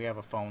also, we have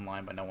a phone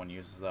line, but no one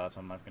uses that, so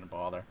I'm not going to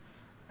bother.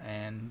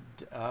 And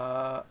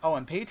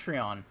and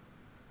Patreon.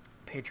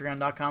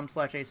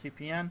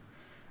 Patreon.com/acpn.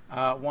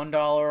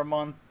 $1 a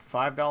month,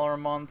 $5 a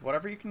month,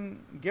 whatever you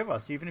can give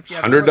us, even if you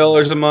have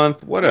 $100 a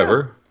month,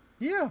 whatever.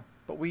 Yeah,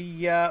 but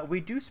we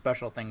do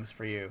special things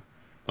for you.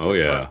 Oh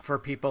yeah, for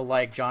people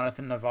like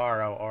Jonathan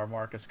Navarro or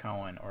Marcus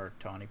Cohen or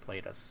Tawny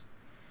Platus,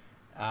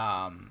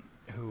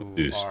 who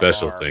do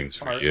special things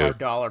for you. Our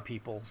dollar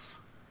peoples,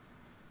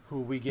 who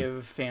we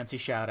give fancy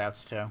shout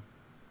outs to.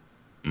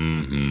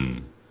 Mm-hmm.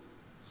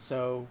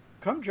 So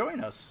come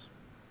join us.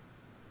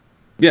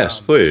 Yes,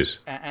 please.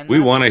 We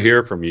want to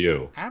hear from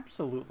you.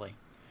 Absolutely.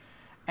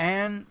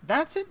 And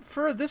that's it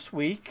for this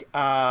week.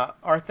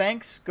 Our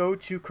thanks go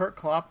to Kurt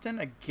Clopton.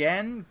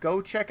 Again, go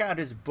check out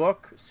his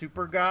book,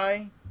 Super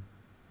Guy.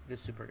 It is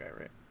Super Guy,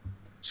 right?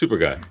 Super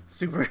Guy.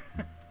 Super.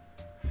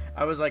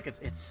 I was like,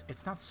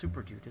 it's not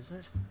Super Dude, is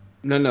it?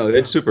 No,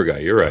 it's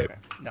Superguy. You're right. Okay.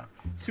 No,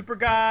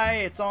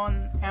 Superguy. It's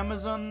on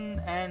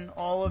Amazon and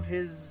all of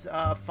his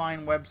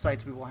fine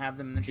websites. We will have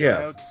them in the show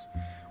notes.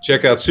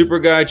 Check out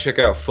Superguy. Check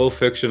out Full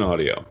Fiction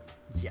Audio.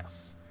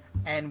 Yes.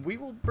 And we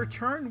will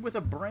return with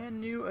a brand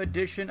new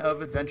edition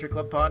of Adventure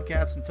Club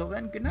Podcast. Until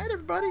then, good night,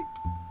 everybody.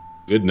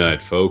 Good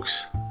night,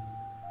 folks.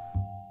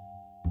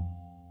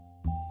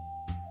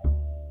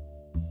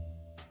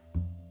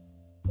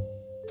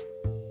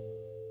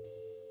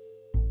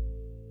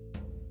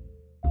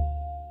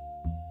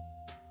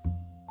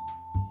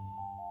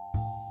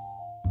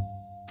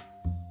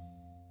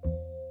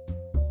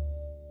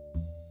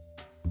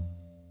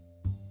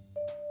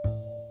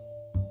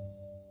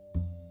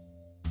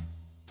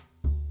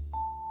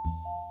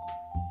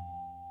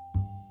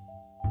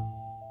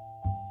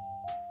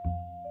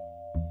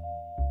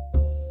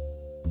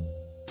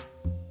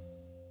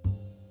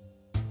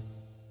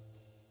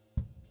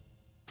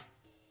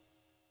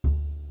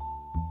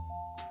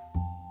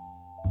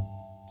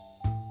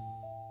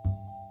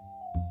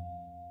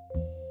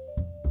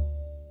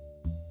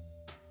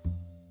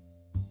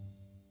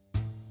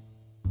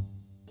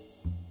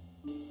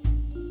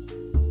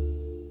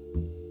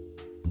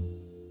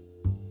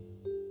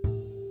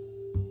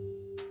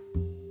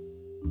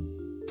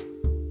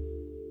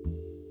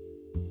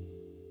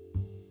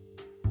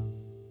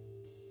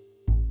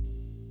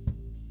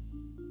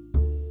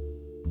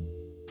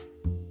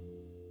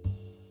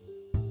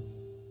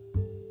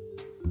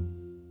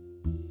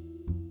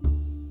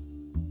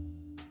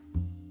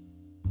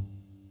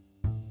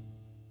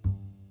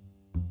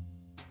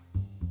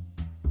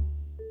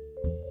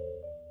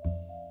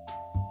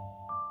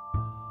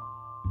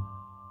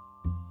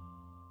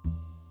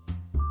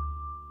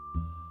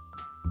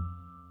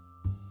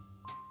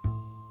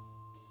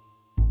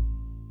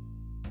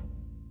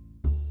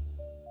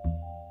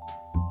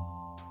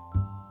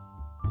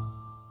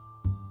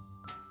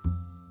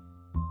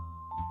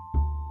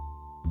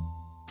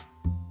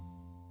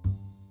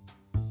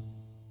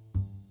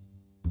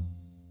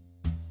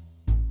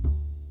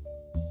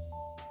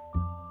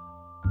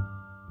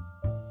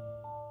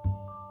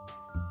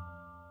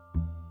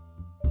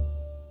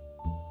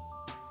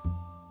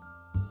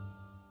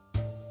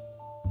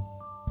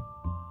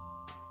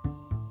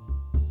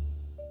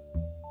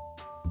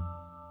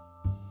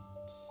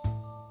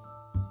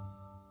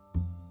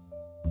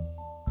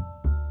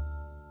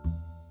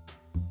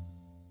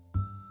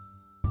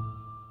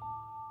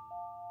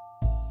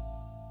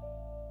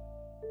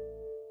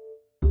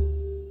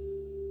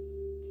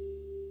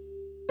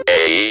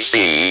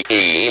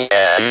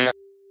 ACPN.